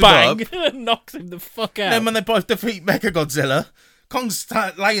 Slaps him Bang, up. knocks him the fuck out. Then when they both defeat Mechagodzilla, Kong's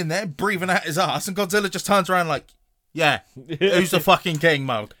laying there, breathing out his ass, and Godzilla just turns around like, yeah, who's the fucking king,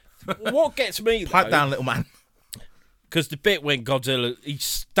 mode? What gets me, Pipe down, little man. Because the bit when Godzilla, he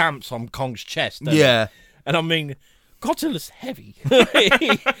stamps on Kong's chest. Yeah. He? And I mean, Godzilla's heavy.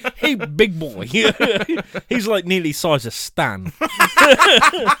 he big boy. He's like nearly size of Stan.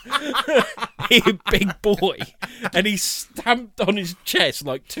 He big boy. And he stamped on his chest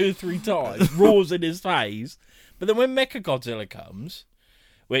like 2 or 3 times, roars in his face. But then when Mechagodzilla comes,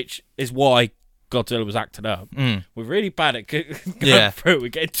 which is why Godzilla was acting up, we're really bad at going through. We're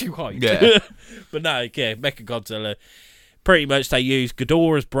getting too hyped. Yeah. But no, yeah, Mechagodzilla, pretty much they use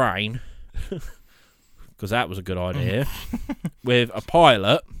Ghidorah's brain, because that was a good idea, with a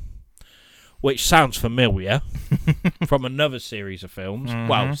pilot, which sounds familiar, from another series of films.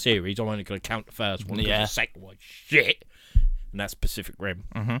 Well, series, I'm only going to count the first one, because the second one, shit, and that's Pacific Rim.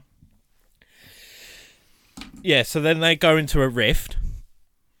 Yeah, so then they go into a rift,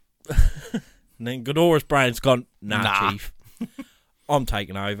 and then Ghidorah's brain's gone, nah. Chief, I'm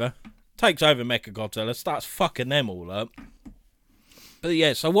taking over. Takes over Mechagodzilla, starts fucking them all up. But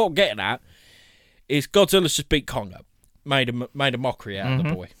yeah, so what I'm getting at is Godzilla's just beat Kong up. Made a mockery out of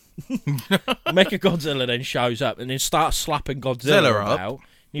the boy. Mechagodzilla then shows up and then starts slapping Godzilla about.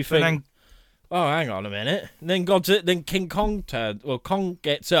 You think, oh, hang on a minute. And then King Kong Kong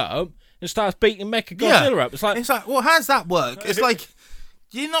gets up and starts beating Mechagodzilla up. It's like, well, how's that work? It's like,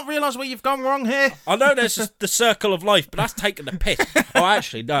 do you not realise where you've gone wrong here? I know there's just the circle of life, but that's taking the piss. Oh,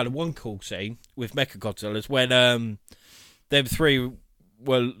 actually, no, the one cool scene with Mechagodzilla is when them three,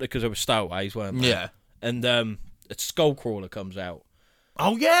 well, because they were stowaways, weren't they? Yeah. And a Skullcrawler comes out.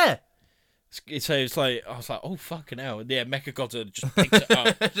 Oh, yeah. So it's like, I was like, oh, fucking hell. And yeah, Mechagodzilla just picks it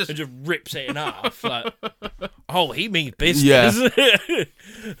up and just rips it in half. Like, oh, he means business. Yeah.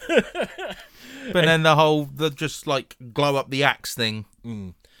 But then the just like glow up the axe thing,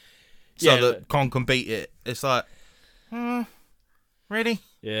 so that Kong can beat it. It's like, really?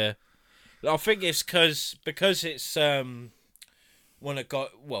 Yeah, I think it's because it's one of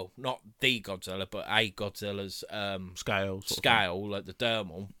not the Godzilla, but a Godzilla's scale, like the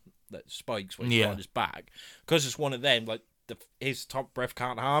dermal that spikes when he's on his back. Because it's one of them, like his top breath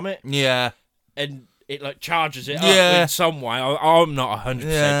can't harm it. Yeah, and it like charges it up in some way. I'm not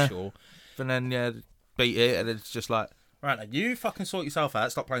 100% sure. And then beat it, and it's just like, right, now you fucking sort yourself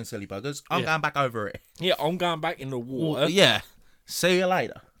out. Stop playing silly buggers. I'm going back over it. Yeah, I'm going back in the water. Yeah, see you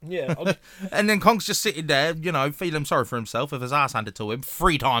later. Yeah, and then Kong's just sitting there, feeling sorry for himself with his ass handed to him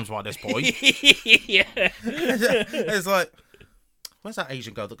 3 times by this point. Yeah, it's like, where's that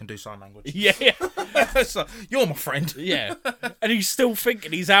Asian girl that can do sign language? Yeah. It's like, you're my friend. Yeah. And he's still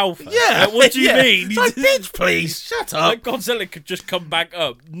thinking he's alpha. Yeah. Like, what do you mean? It's like, bitch, please, shut up. Like, Godzilla could just come back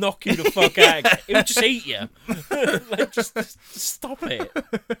up, knock you the fuck out. He would just eat you. Like, just stop it.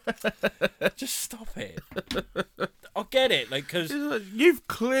 Just stop it. I get it, like, because... You've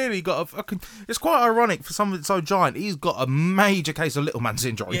clearly got a fucking... It's quite ironic for something so giant. He's got a major case of little man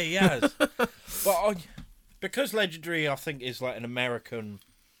syndrome. Yeah, he has. But because Legendary, I think, is like an American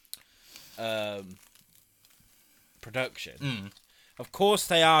production, of course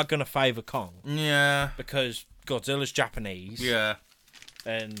they are going to favour Kong. Yeah. Because Godzilla's Japanese. Yeah.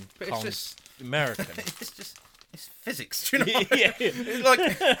 And Kong's American. It's physics, do you know? Yeah. It's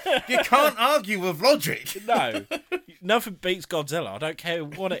like, you can't argue with logic. No. Nothing beats Godzilla. I don't care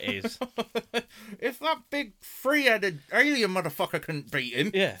what it is. If that big 3-headed alien motherfucker couldn't beat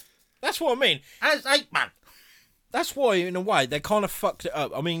him. Yeah. That's what I mean. As Ape-Man. That's why, in a way, they kind of fucked it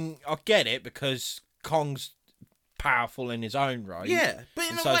up. I mean, I get it, because Kong's powerful in his own right. Yeah, but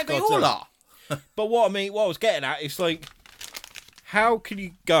in And a so way is they Godzilla. all are. But what I was getting at is like, how can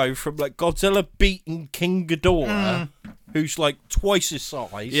you go from like Godzilla beating King Ghidorah, who's like twice his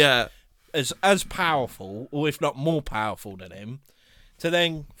size, Yeah. as powerful, or if not more powerful than him, to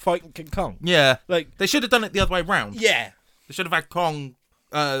then fighting King Kong? Yeah. Like, They should have done it the other way round. yeah. They should have had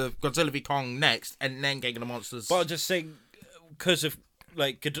Godzilla v Kong next, and then King of the Monsters. But I just think because of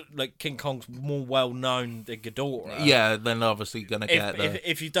like King Kong's more well known than Ghidorah. yeah, then obviously gonna get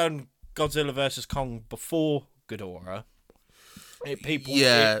If you've done Godzilla versus Kong before Ghidorah, it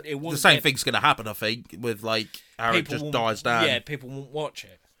the won't same get, thing's gonna happen. I think with like how it just won't- dies down. Yeah, people won't watch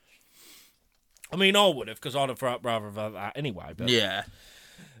it. I mean, I would have because I'd have rather have that anyway. But Yeah.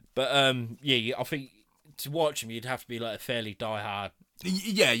 yeah, I think to watch him, you'd have to be like a fairly diehard.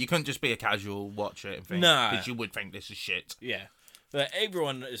 Yeah, you couldn't just be a casual watcher and think, No. because you would think this is shit. Yeah, but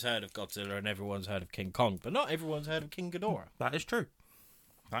everyone has heard of Godzilla and everyone's heard of King Kong, but not everyone's heard of King Ghidorah. That is true.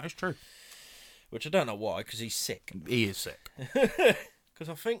 That is true. Which I don't know why, because he's sick. He is sick. Because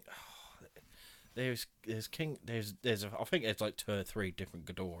I think there's King there's I think there's like 2 or 3 different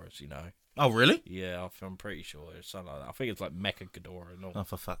Ghidorahs. You know. Oh, really? Yeah, I'm pretty sure it's something like that. I think it's like Mecha Ghidorah and all. Oh,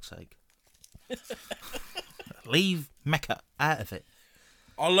 for fuck's sake. Leave Mecha out of it.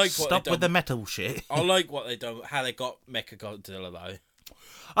 I like Stop with the metal shit. I like what they done. How they got Mecha Godzilla though.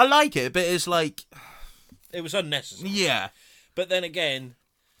 I like it, but it's like... It was unnecessary. Yeah. But then again,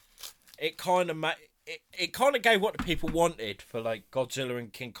 it kind of it kind of gave what the people wanted for like Godzilla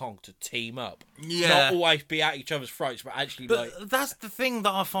and King Kong to team up. Yeah. Not always be at each other's throats, but actually But like... that's the thing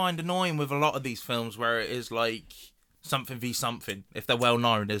that I find annoying with a lot of these films, where it is like something v something. If they're well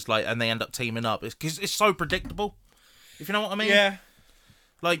known, is like, and they end up teaming up. It's because it's so predictable. If you know what I mean. Yeah.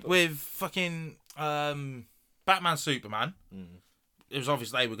 Like with fucking Batman, Superman. It was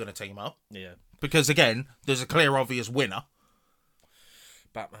obvious they were going to team up Yeah. because again, there's a clear, obvious winner.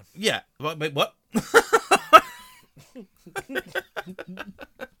 Batman. Yeah. Wait, what?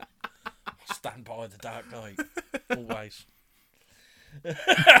 Stand by the Dark Knight. Always.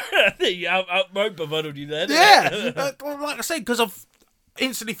 Yeah, I won't befuddle you there. Yeah. Like I said, because I've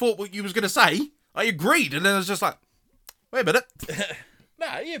instantly thought what you was going to say. I agreed, and then I was just like, wait a minute.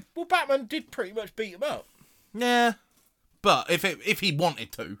 Nah, yeah. Well, Batman did pretty much beat him up. Yeah. But if he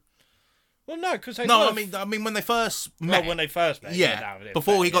wanted to. Well, no, because they No, were... I mean when they first met. Well, when they first met. yeah. No,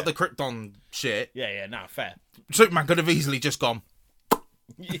 Before fair, he got yeah. the Krypton shit. Yeah, no, fair. Superman could have easily just gone,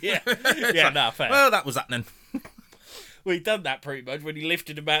 Yeah, yeah, no, fair. well, that was happening. Well, he done that pretty much when he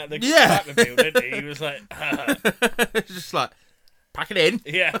lifted him out of the Yeah. Batmobile, didn't he? He was like, It's just like, pack it in.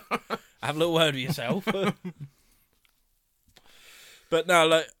 yeah, have a little word with yourself. But no,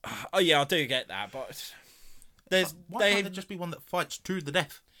 like, oh yeah, I do get that, but there's Why can't there just be one that fights to the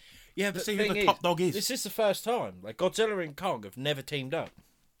death? yeah, but see the who thing the is, top dog is. this is the first time. Like, Godzilla and Kong have never teamed up.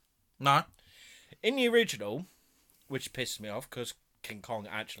 No. In the original, which pisses me off because King Kong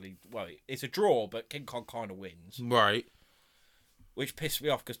actually, well, it's a draw, but King Kong kind of wins, Right. which pissed me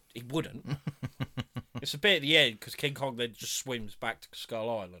off because he wouldn't. It's a bit at the end because King Kong then just swims back to Skull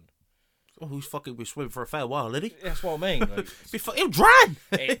Island. Oh, who's fucking be swimming for a fair while, did he? That's what I mean. Like, He'll drown.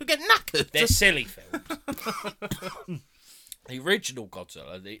 It- He'll get knackered. they're silly films. The original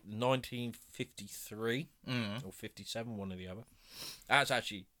Godzilla, the 1953 or 57, one or the other. That's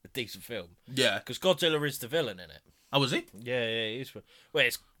actually a decent film Yeah. because Godzilla is the villain in it. Oh, was he? Yeah, he is. Well,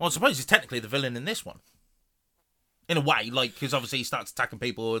 it's Well, I suppose he's technically the villain in this one. In a way, like, because obviously he starts attacking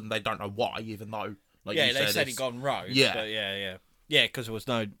people and they don't know why, even though, like yeah, you they said he it's- gone rogue. Yeah. but yeah, because there was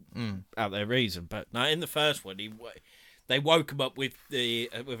no out there reason. But no, in the first one, they woke him up with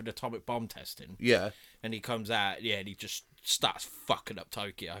with an atomic bomb testing, Yeah. and he comes out, and he just starts fucking up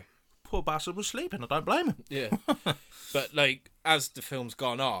Tokyo. Poor bastard was sleeping. I don't blame him. Yeah, but like as the film's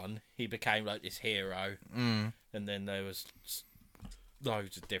gone on, he became like this hero, and then there was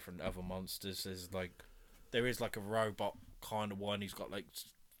loads of different other monsters. There is like a robot kind of one. He's got like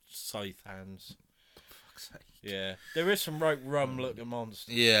scythe hands. Fuck's sake. Yeah, there is some rum looking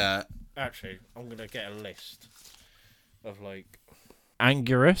monsters. Yeah. Actually, I'm gonna get a list of like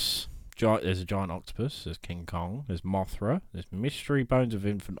Anguirus. There's a giant octopus. There's King Kong. There's Mothra. There's Mystery Bones of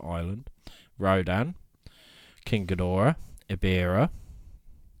Infant Island. Rodan. King Ghidorah. Ibera.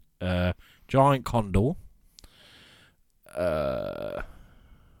 Giant Condor.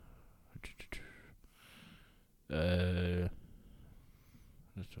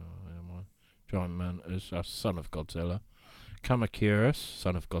 Giant Mantis, son of Godzilla. Kamacuras,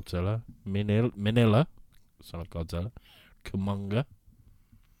 son of Godzilla. Manila, son of Godzilla. Kumonga.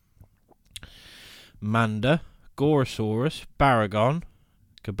 Manda. Gorosaurus. Baragon.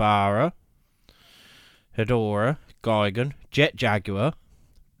 Kabara. Hedorah. Gigan, Jet Jaguar,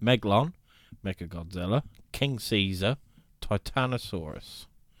 Megalon, Mechagodzilla, King Caesar, Titanosaurus.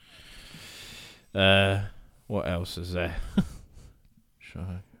 What else is there?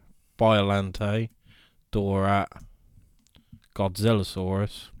 Biolante, Dorat,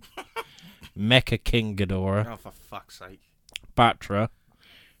 Godzillasaurus, Mecha King Ghidorah. Oh, for fuck's sake. Batra,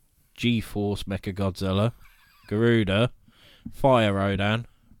 G-Force Mechagodzilla, Garuda, Fire Rodan,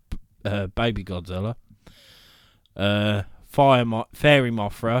 Baby Godzilla, Fairy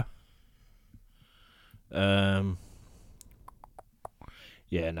Mothra.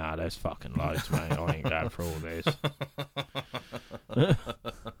 Yeah, nah, there's fucking loads, mate. I ain't going for all this.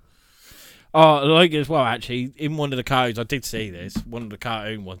 Oh, like as well, actually, in one of the cartoons, I did see this, one of the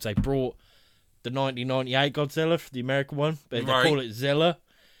cartoon ones, they brought the 1998 Godzilla for the American one, but they call it Zilla,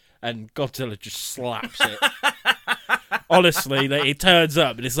 and Godzilla just slaps it. Honestly, it turns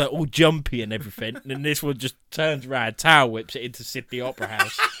up and it's like all jumpy and everything, and then this one just turns around, tail whips it into Sydney Opera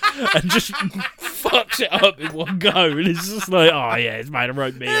House, and just fucks it up in one go, and it's just like, oh yeah, it's made a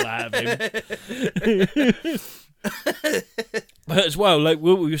roast meal out of him. But as well, like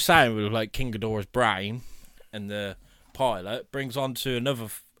what we were saying with like King Ghidorah's brain and the pilot brings on to another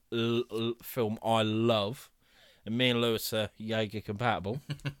film I love, and me and Lewis are Jaeger compatible,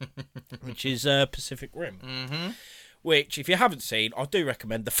 which is Pacific Rim. Mm-hmm. Which, if you haven't seen, I do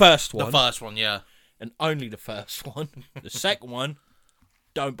recommend the first one. The first one, yeah. And only the first one. The second one,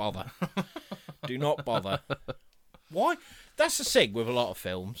 don't bother. Do not bother. Why? That's the thing with a lot of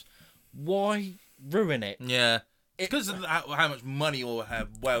films. Why ruin it? Yeah. Because of how much money or how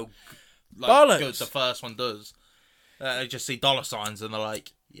good the first one does. They just see dollar signs and they're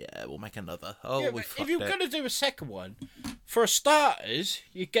like, yeah, we'll make another. Oh, yeah, we fucked if you're going to do a second one, for starters,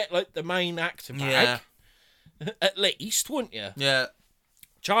 you get like the main actor back. Yeah. At least, wouldn't you? Yeah.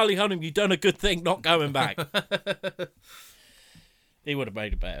 Charlie Hunnam, you've done a good thing not going back. He would have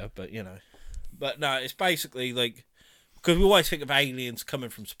made it better, but you know. But no, it's basically like, because we always think of aliens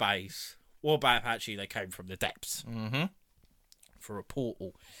coming from space. What about if actually they came from the depths? Mm-hmm. For a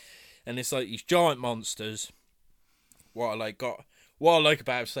portal. And it's like these giant monsters. What I like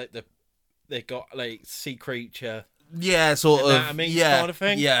about it's like they got like sea creature. Yeah, sort of. I mean, kind of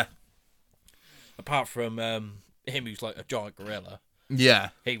thing. Yeah. Apart from him, who's like a giant gorilla. Yeah.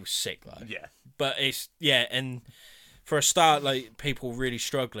 He was sick though. Yeah. But and for a start, like people really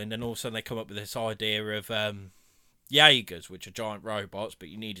struggling, then all of a sudden they come up with this idea of Jaegers, which are giant robots, but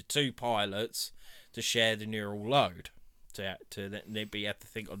you needed two pilots to share the neural load to be able to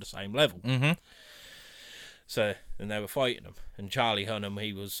think on the same level. Mm-hmm. So, and they were fighting them. And Charlie Hunnam,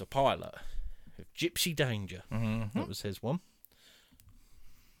 he was a pilot of Gypsy Danger. Mm-hmm. That was his one.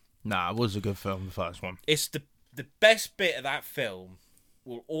 Nah, it was a good film, the first one. It's the best bit of that film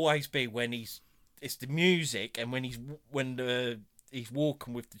will always be when it's the music and when he's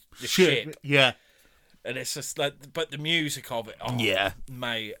walking with the ship. Yeah. And it's just like, but the music of it, oh, yeah,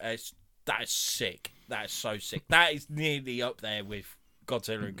 mate, that is sick. That is so sick. That is nearly up there with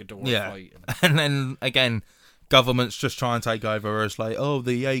Godzilla and Ghidorah fighting. And then again, governments just try and take over. It's like, oh,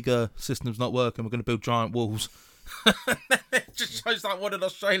 the Jaeger system's not working. We're going to build giant walls. It just shows that one in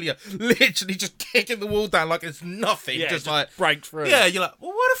Australia, literally just kicking the wall down like it's nothing. Yeah, just like break through. Yeah, you're like,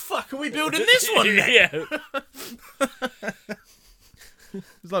 well, what the fuck are we building this one then? Yeah.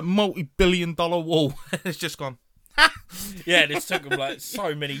 It's like multi-billion-dollar wall. It's just gone. Yeah, this took them like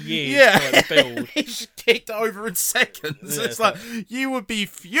so many years to build. He just kicked it over in seconds. Yeah, it's like, you would be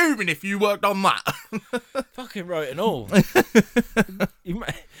fuming if you worked on that. Fucking right and all.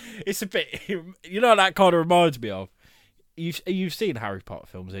 It's a bit, you know, that kind of reminds me of. You've seen Harry Potter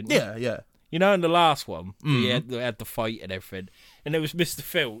films, haven't you? Yeah, yeah. You know, in the last one, they had the fight and everything, and there was Mr.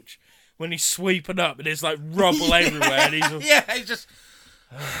 Filch when he's sweeping up and there's like rubble everywhere, and he's he's just.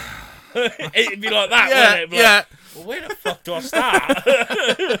 It'd be like that, wouldn't it? Like, well, where the fuck do I start?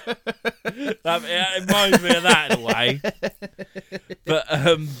 It reminds me of that in a way. But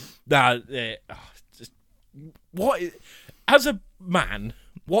as a man,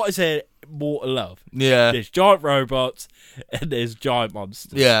 what is there more to love? Yeah, there's giant robots and there's giant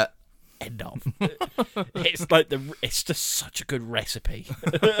monsters. Yeah. End of. It's just such a good recipe.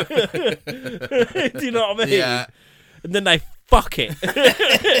 Do you know what I mean? Yeah. And then they fuck it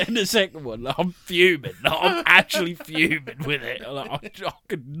in the second one. Like, I'm fuming. Like, I'm actually fuming with it. Like, I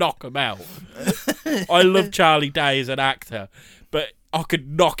could knock him out. I love Charlie Day as an actor, but I could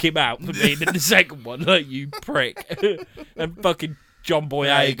knock him out for being in the second one. Like, you prick. And fucking John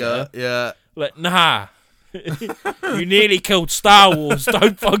Boyega. Yeah. Like, nah. You nearly killed Star Wars.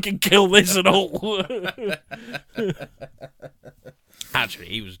 Don't fucking kill this at all.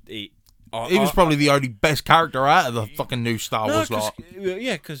 Actually, He was probably the only best character out of the fucking new Star Wars lot.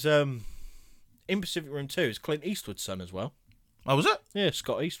 Yeah, because in Pacific Rim 2, it's Clint Eastwood's son as well. Oh, was it? Yeah,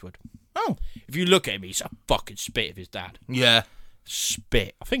 Scott Eastwood. Oh. If you look at him, he's a fucking spit of his dad. Yeah.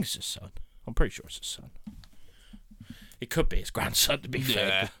 Spit. I think it's his son. I'm pretty sure it's his son. It could be his grandson, to be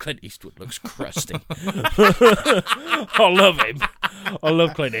fair, but Clint Eastwood looks crusty. I love him. I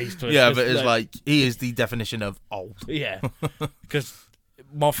love Clint Eastwood. Yeah, but it's like, he is the definition of old. Yeah. Because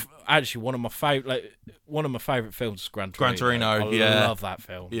one of my favourite films is Gran Torino. Gran Torino, I love that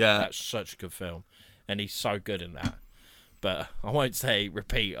film. Yeah. That's such a good film. And he's so good in that. But I won't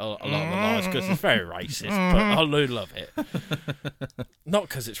repeat a lot of the lines because it's very racist, but I do love it. Not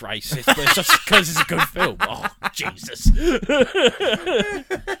because it's racist, but it's just because it's a good film. Oh, Jesus.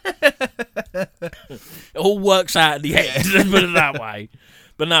 It all works out in the end, put it that way.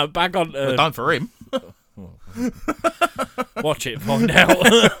 But no, back on... time for him. Watch it, find out.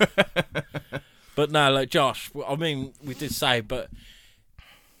 But no, like Josh, I mean, we did say, but...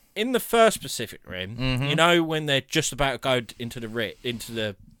 In the first Pacific Rim, you know when they're just about to go into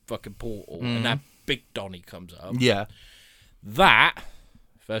the fucking portal and that big Donnie comes up? Yeah. That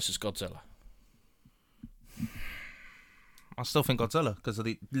versus Godzilla. I still think Godzilla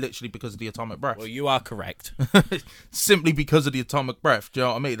because of the atomic breath. Well, you are correct. Simply because of the atomic breath. Do you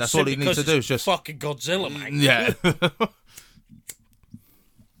know what I mean? That's all he needs to do is just fucking Godzilla, mate. Yeah.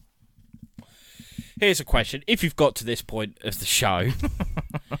 Here's a question: if you've got to this point of the show,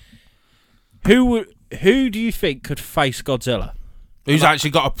 who do you think could face Godzilla? Who's actually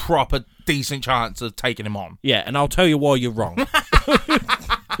got a proper decent chance of taking him on? Yeah, and I'll tell you why you're wrong.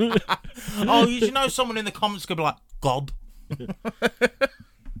 Oh, you know, someone in the comments could be like, God.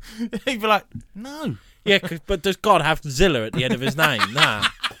 He'd be like, no. Yeah, but does God have Zilla at the end of his name? Nah.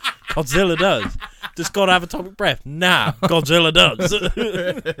 Godzilla does. Does God have atomic breath? Nah. Godzilla does.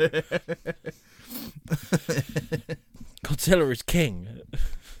 Godzilla is king.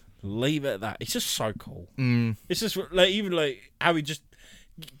 Leave it at that. It's just so cool. It's just like even like how he just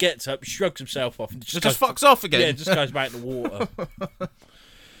gets up, shrugs himself off, and just fucks off again. Yeah, just goes back in the water.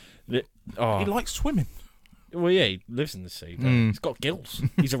 He likes swimming. Well, yeah, he lives in the sea. He's got gills.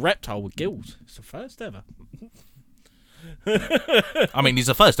 He's a reptile with gills. It's the first ever. I mean, he's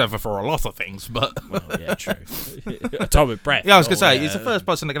the first ever for a lot of things, but... Well, yeah, true. Atomic breath. Yeah, I was going to say, he's the first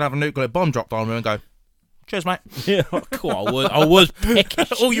person that can have a nuclear bomb dropped on him and go, cheers, mate. Yeah, cool. I was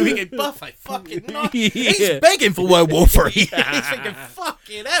peckish. Oh, you eating buffet? Fucking nice. Yeah. He's begging for World War III. He's thinking,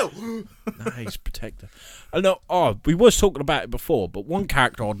 fucking hell. Nah, he's protector. I know. Oh, we was talking about it before, but one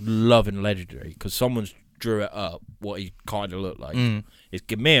character I'd love in Legendary, because someone's drew it up, what he kind of looked like, is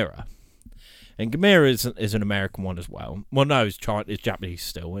Gamera. And Gamera is an American one as well. Well, no, it's Japanese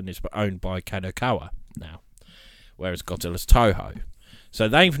still, and it's owned by Kadokawa now, whereas Godzilla's Toho. So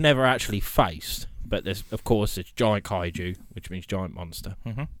they've never actually faced, but there's, of course, it's giant kaiju, which means giant monster.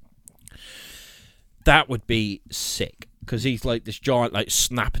 That would be sick, because he's like this giant, like,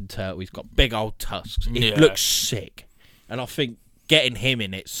 snapping turtle. He's got big old tusks. It looks sick. And I think getting him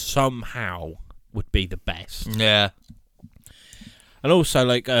in it somehow would be the best. Yeah. And also,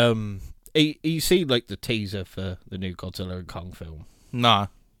 like, you see, like, the teaser for the new Godzilla and Kong film? No.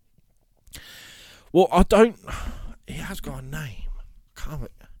 Well, I don't... It has got a name. Can't...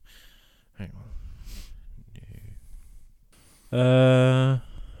 Hang on.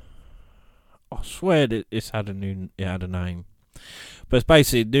 I swear that it had a name. But it's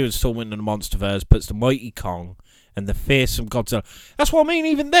basically a new installment in the Monsterverse, puts the Mighty Kong and the fearsome Godzilla. That's what I mean,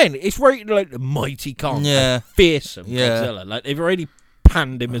 even then. It's rated like the Mighty Kong. Yeah. And fearsome Godzilla. Like, they've already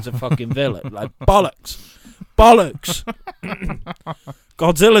panned him as a fucking villain. Like, bollocks. Bollocks.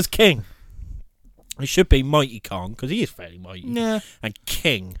 Godzilla's king. It should be Mighty Kong, because he is fairly mighty. Yeah. And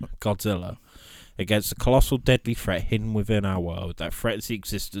King Godzilla against the colossal deadly threat hidden within our world that threatens the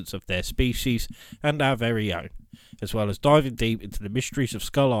existence of their species and our very own, as well as diving deep into the mysteries of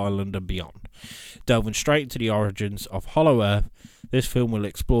Skull Island and beyond. Delving straight into the origins of Hollow Earth, this film will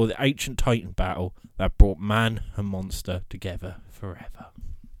explore the ancient Titan battle that brought man and monster together forever.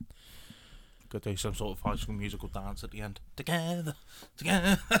 Could do some sort of High School Musical dance at the end. Together,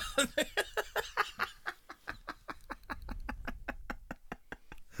 together.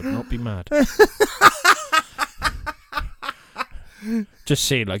 Would not be mad. Just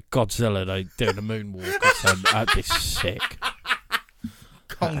seeing like Godzilla like doing a moonwalk or something, that'd be sick.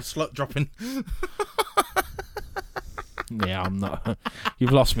 Kong slut dropping. Yeah, I'm not.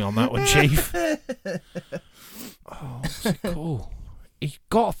 You've lost me on that one, Chief. Oh, what's it called? He's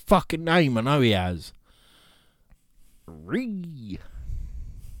got a fucking name, I know he has.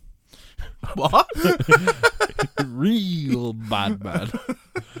 What? Real bad man.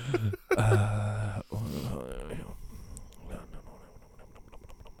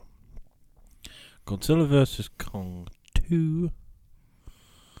 Godzilla vs. Kong 2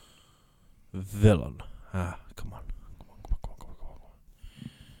 Villain. Come on.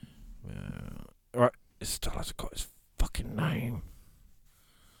 Right, it still hasn't got his fucking name.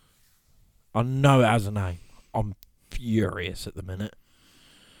 I know it has a name. I'm furious at the minute.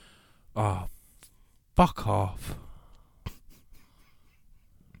 Oh, fuck off.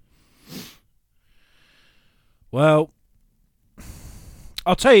 Well,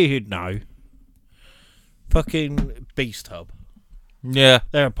 I'll tell you who'd know. Fucking Beast Hub. Yeah.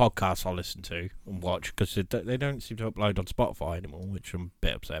 They're a podcast I listen to and watch because they don't seem to upload on Spotify anymore, which I'm a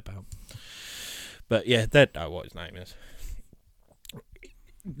bit upset about. But yeah, they'd know what his name is.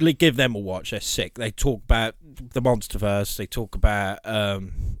 Give them a watch. They're sick. They talk about the Monsterverse. They talk about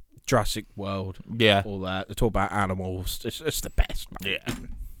Jurassic World. Yeah. All that. They talk about animals. It's the best, man. Yeah.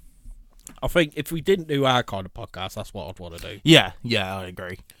 I think if we didn't do our kind of podcast, that's what I'd want to do. Yeah, I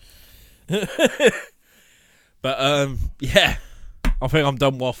agree. But, yeah. I think I'm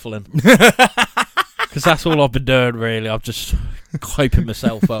done waffling. Because that's all I've been doing, really. I'm just hyping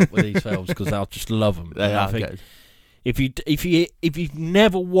myself up with these films because I just love them. They are think good. if you've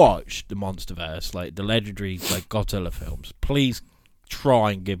never watched the Monsterverse, like the legendary like Godzilla films, please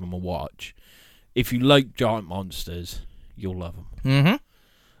try and give them a watch. If you like giant monsters, you'll love them. Mm-hmm.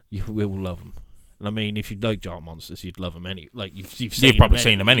 You will love them. And I mean, if you like giant monsters, you'd love them You've probably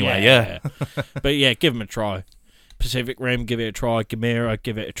seen them anyway, yeah. But yeah, give them a try. Pacific Rim, give it a try. Gamera,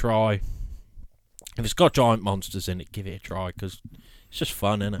 give it a try. If it's got giant monsters in it, give it a try because it's just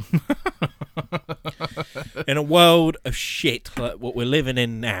fun, isn't it? In a world of shit like what we're living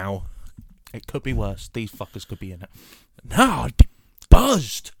in now, it could be worse. These fuckers could be in it. No, I'd be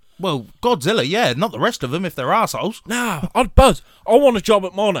buzzed. Well, Godzilla, yeah, not the rest of them if they're assholes. No, I'd buzz. I want a job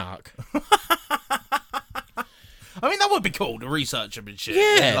at Monarch. I mean, that would be cool to research them and shit.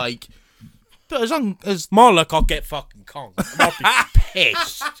 Yeah. Like, but as long as my luck, I'll get fucking Kong. I'll be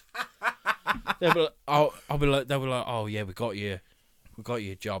pissed. They'll be like, oh yeah, we got you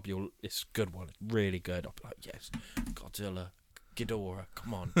a job. It's a good one, it's really good. I'll be like, yes, Godzilla, Ghidorah,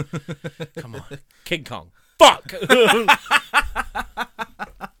 come on, King Kong. Fuck.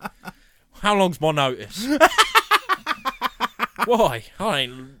 How long's my notice? Why? I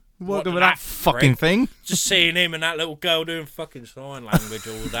ain't working with that fucking thing. Just seeing him and that little girl doing fucking sign language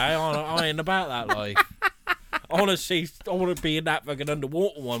all day. I ain't about that life. I want to be in that fucking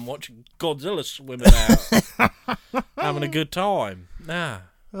underwater one watching Godzilla swimming out. Having a good time. Nah.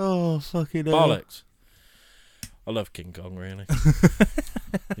 Oh, fucking bollocks. I love King Kong, really.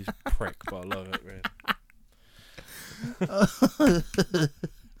 He's a prick, but I love it, really.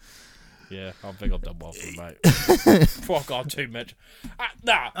 Yeah, I think I've done well for him, mate. Fuck, I too much.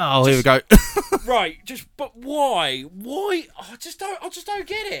 Nah. Oh, here we go. Right, but why? Why? I just don't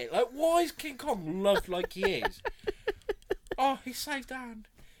get it. Like, why is King Kong loved like he is? Oh, he saved Anne.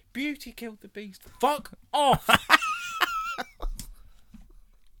 Beauty killed the beast. Fuck off.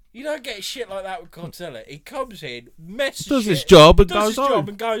 You don't get shit like that with Godzilla. He comes in, messes does shit, his job and does goes his home. job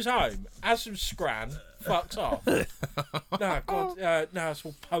and goes home. Has some scran. Fucks off. No, it's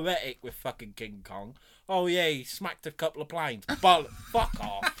all poetic with fucking King Kong. Oh yeah, he smacked a couple of planes. But fuck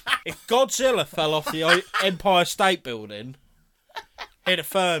off. If Godzilla fell off the Empire State Building, he'd have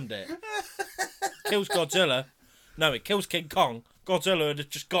firmed it. Kills Godzilla. No, it kills King Kong. Godzilla would have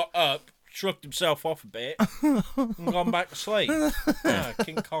just got up, shrugged himself off a bit, and gone back to sleep. No,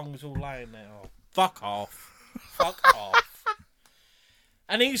 King Kong's all laying there. Oh, fuck off. Fuck off.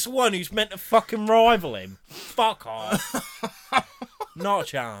 And he's the one who's meant to fucking rival him. Fuck off. Not a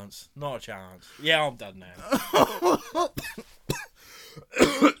chance. Not a chance. Yeah, I'm done now.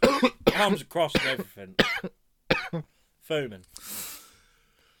 Arms across and everything. Fuming.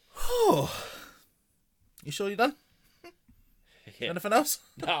 You sure you're done? Yeah. Anything else?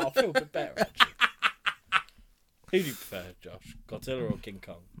 No, I feel a bit better, actually. Who do you prefer, Josh? Godzilla or King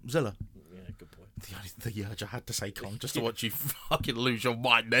Kong? Zilla. Yeah, good point. The urge I had to say Kong just to watch you fucking lose your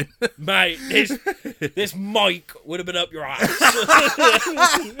mind then. Mate, this mic would have been up your ass.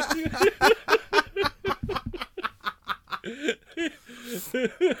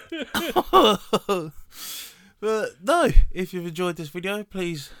 But no, if you've enjoyed this video,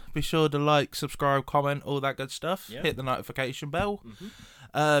 please be sure to like, subscribe, comment, all that good stuff. Yeah. Hit the notification bell.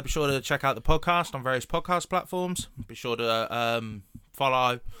 Mm-hmm. Be sure to check out the podcast on various podcast platforms. Be sure to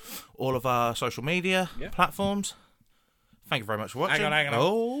follow all of our social media platforms. Thank you very much for watching. Hang on.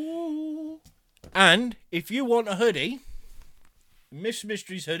 Oh. And if you want a hoodie, Miss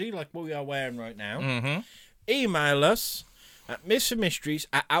Mystery's hoodie, like what we are wearing right now, email us at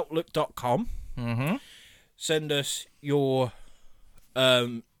mythsandmysteries@outlook.com. Mm-hmm. Send us your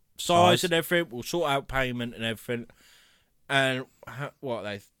size and everything. We'll sort out payment and everything. And what are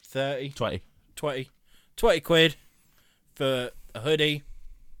they? 30? 20 quid for a hoodie.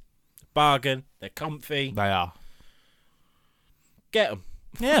 Bargain. They're comfy. They are. Get them.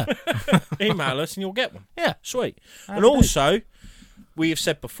 Yeah. Email us and you'll get one. Yeah. Sweet. And also, we have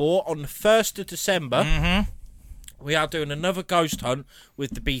said before, on the 1st of December, we are doing another ghost hunt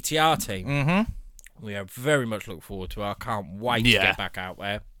with the BTR team. Mm-hmm. We are very much looking forward to it. I can't wait to get back out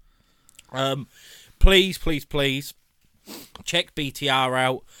there. Please, please, please, check BTR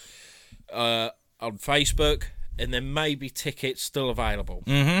out on Facebook, and there may be tickets still available.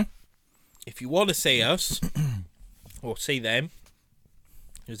 Mm-hmm. If you want to see us, or see them,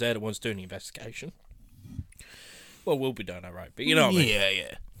 because they're the ones doing the investigation. Well, we'll be doing that, right? But you know what I mean?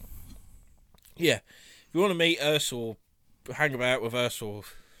 Yeah. Yeah. If you want to meet us, or hang about with us, or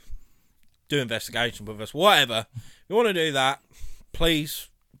do investigation with us, whatever, if you want to do that, please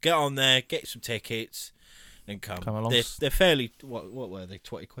get on there, get some tickets, and come along. They're fairly, what were they,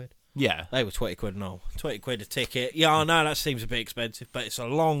 20 quid? Yeah. They were 20 quid and all. 20 quid a ticket. Yeah, I know that seems a bit expensive, but it's a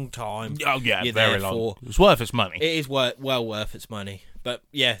long time. Oh, yeah, you're very there long. For. It's worth its money. It is well worth its money. But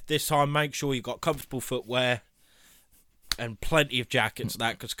yeah, this time make sure you've got comfortable footwear and plenty of jackets and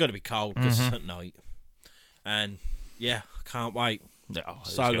that, because it's going to be cold because it's at night. And yeah, I can't wait.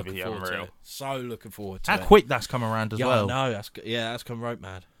 So looking forward to it. So looking forward to it. How quick that's come around as well. Yeah, I know. That's come right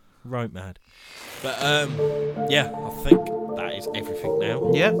mad. Right mad. But yeah, I think that is everything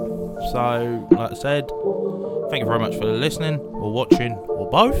now. Yep. So, like I said, thank you very much for listening, or watching, or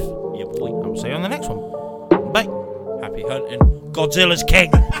both. Yeah, boy. And we'll see you on the next one. Bye. Happy hunting. Godzilla's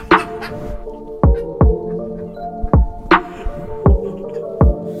king.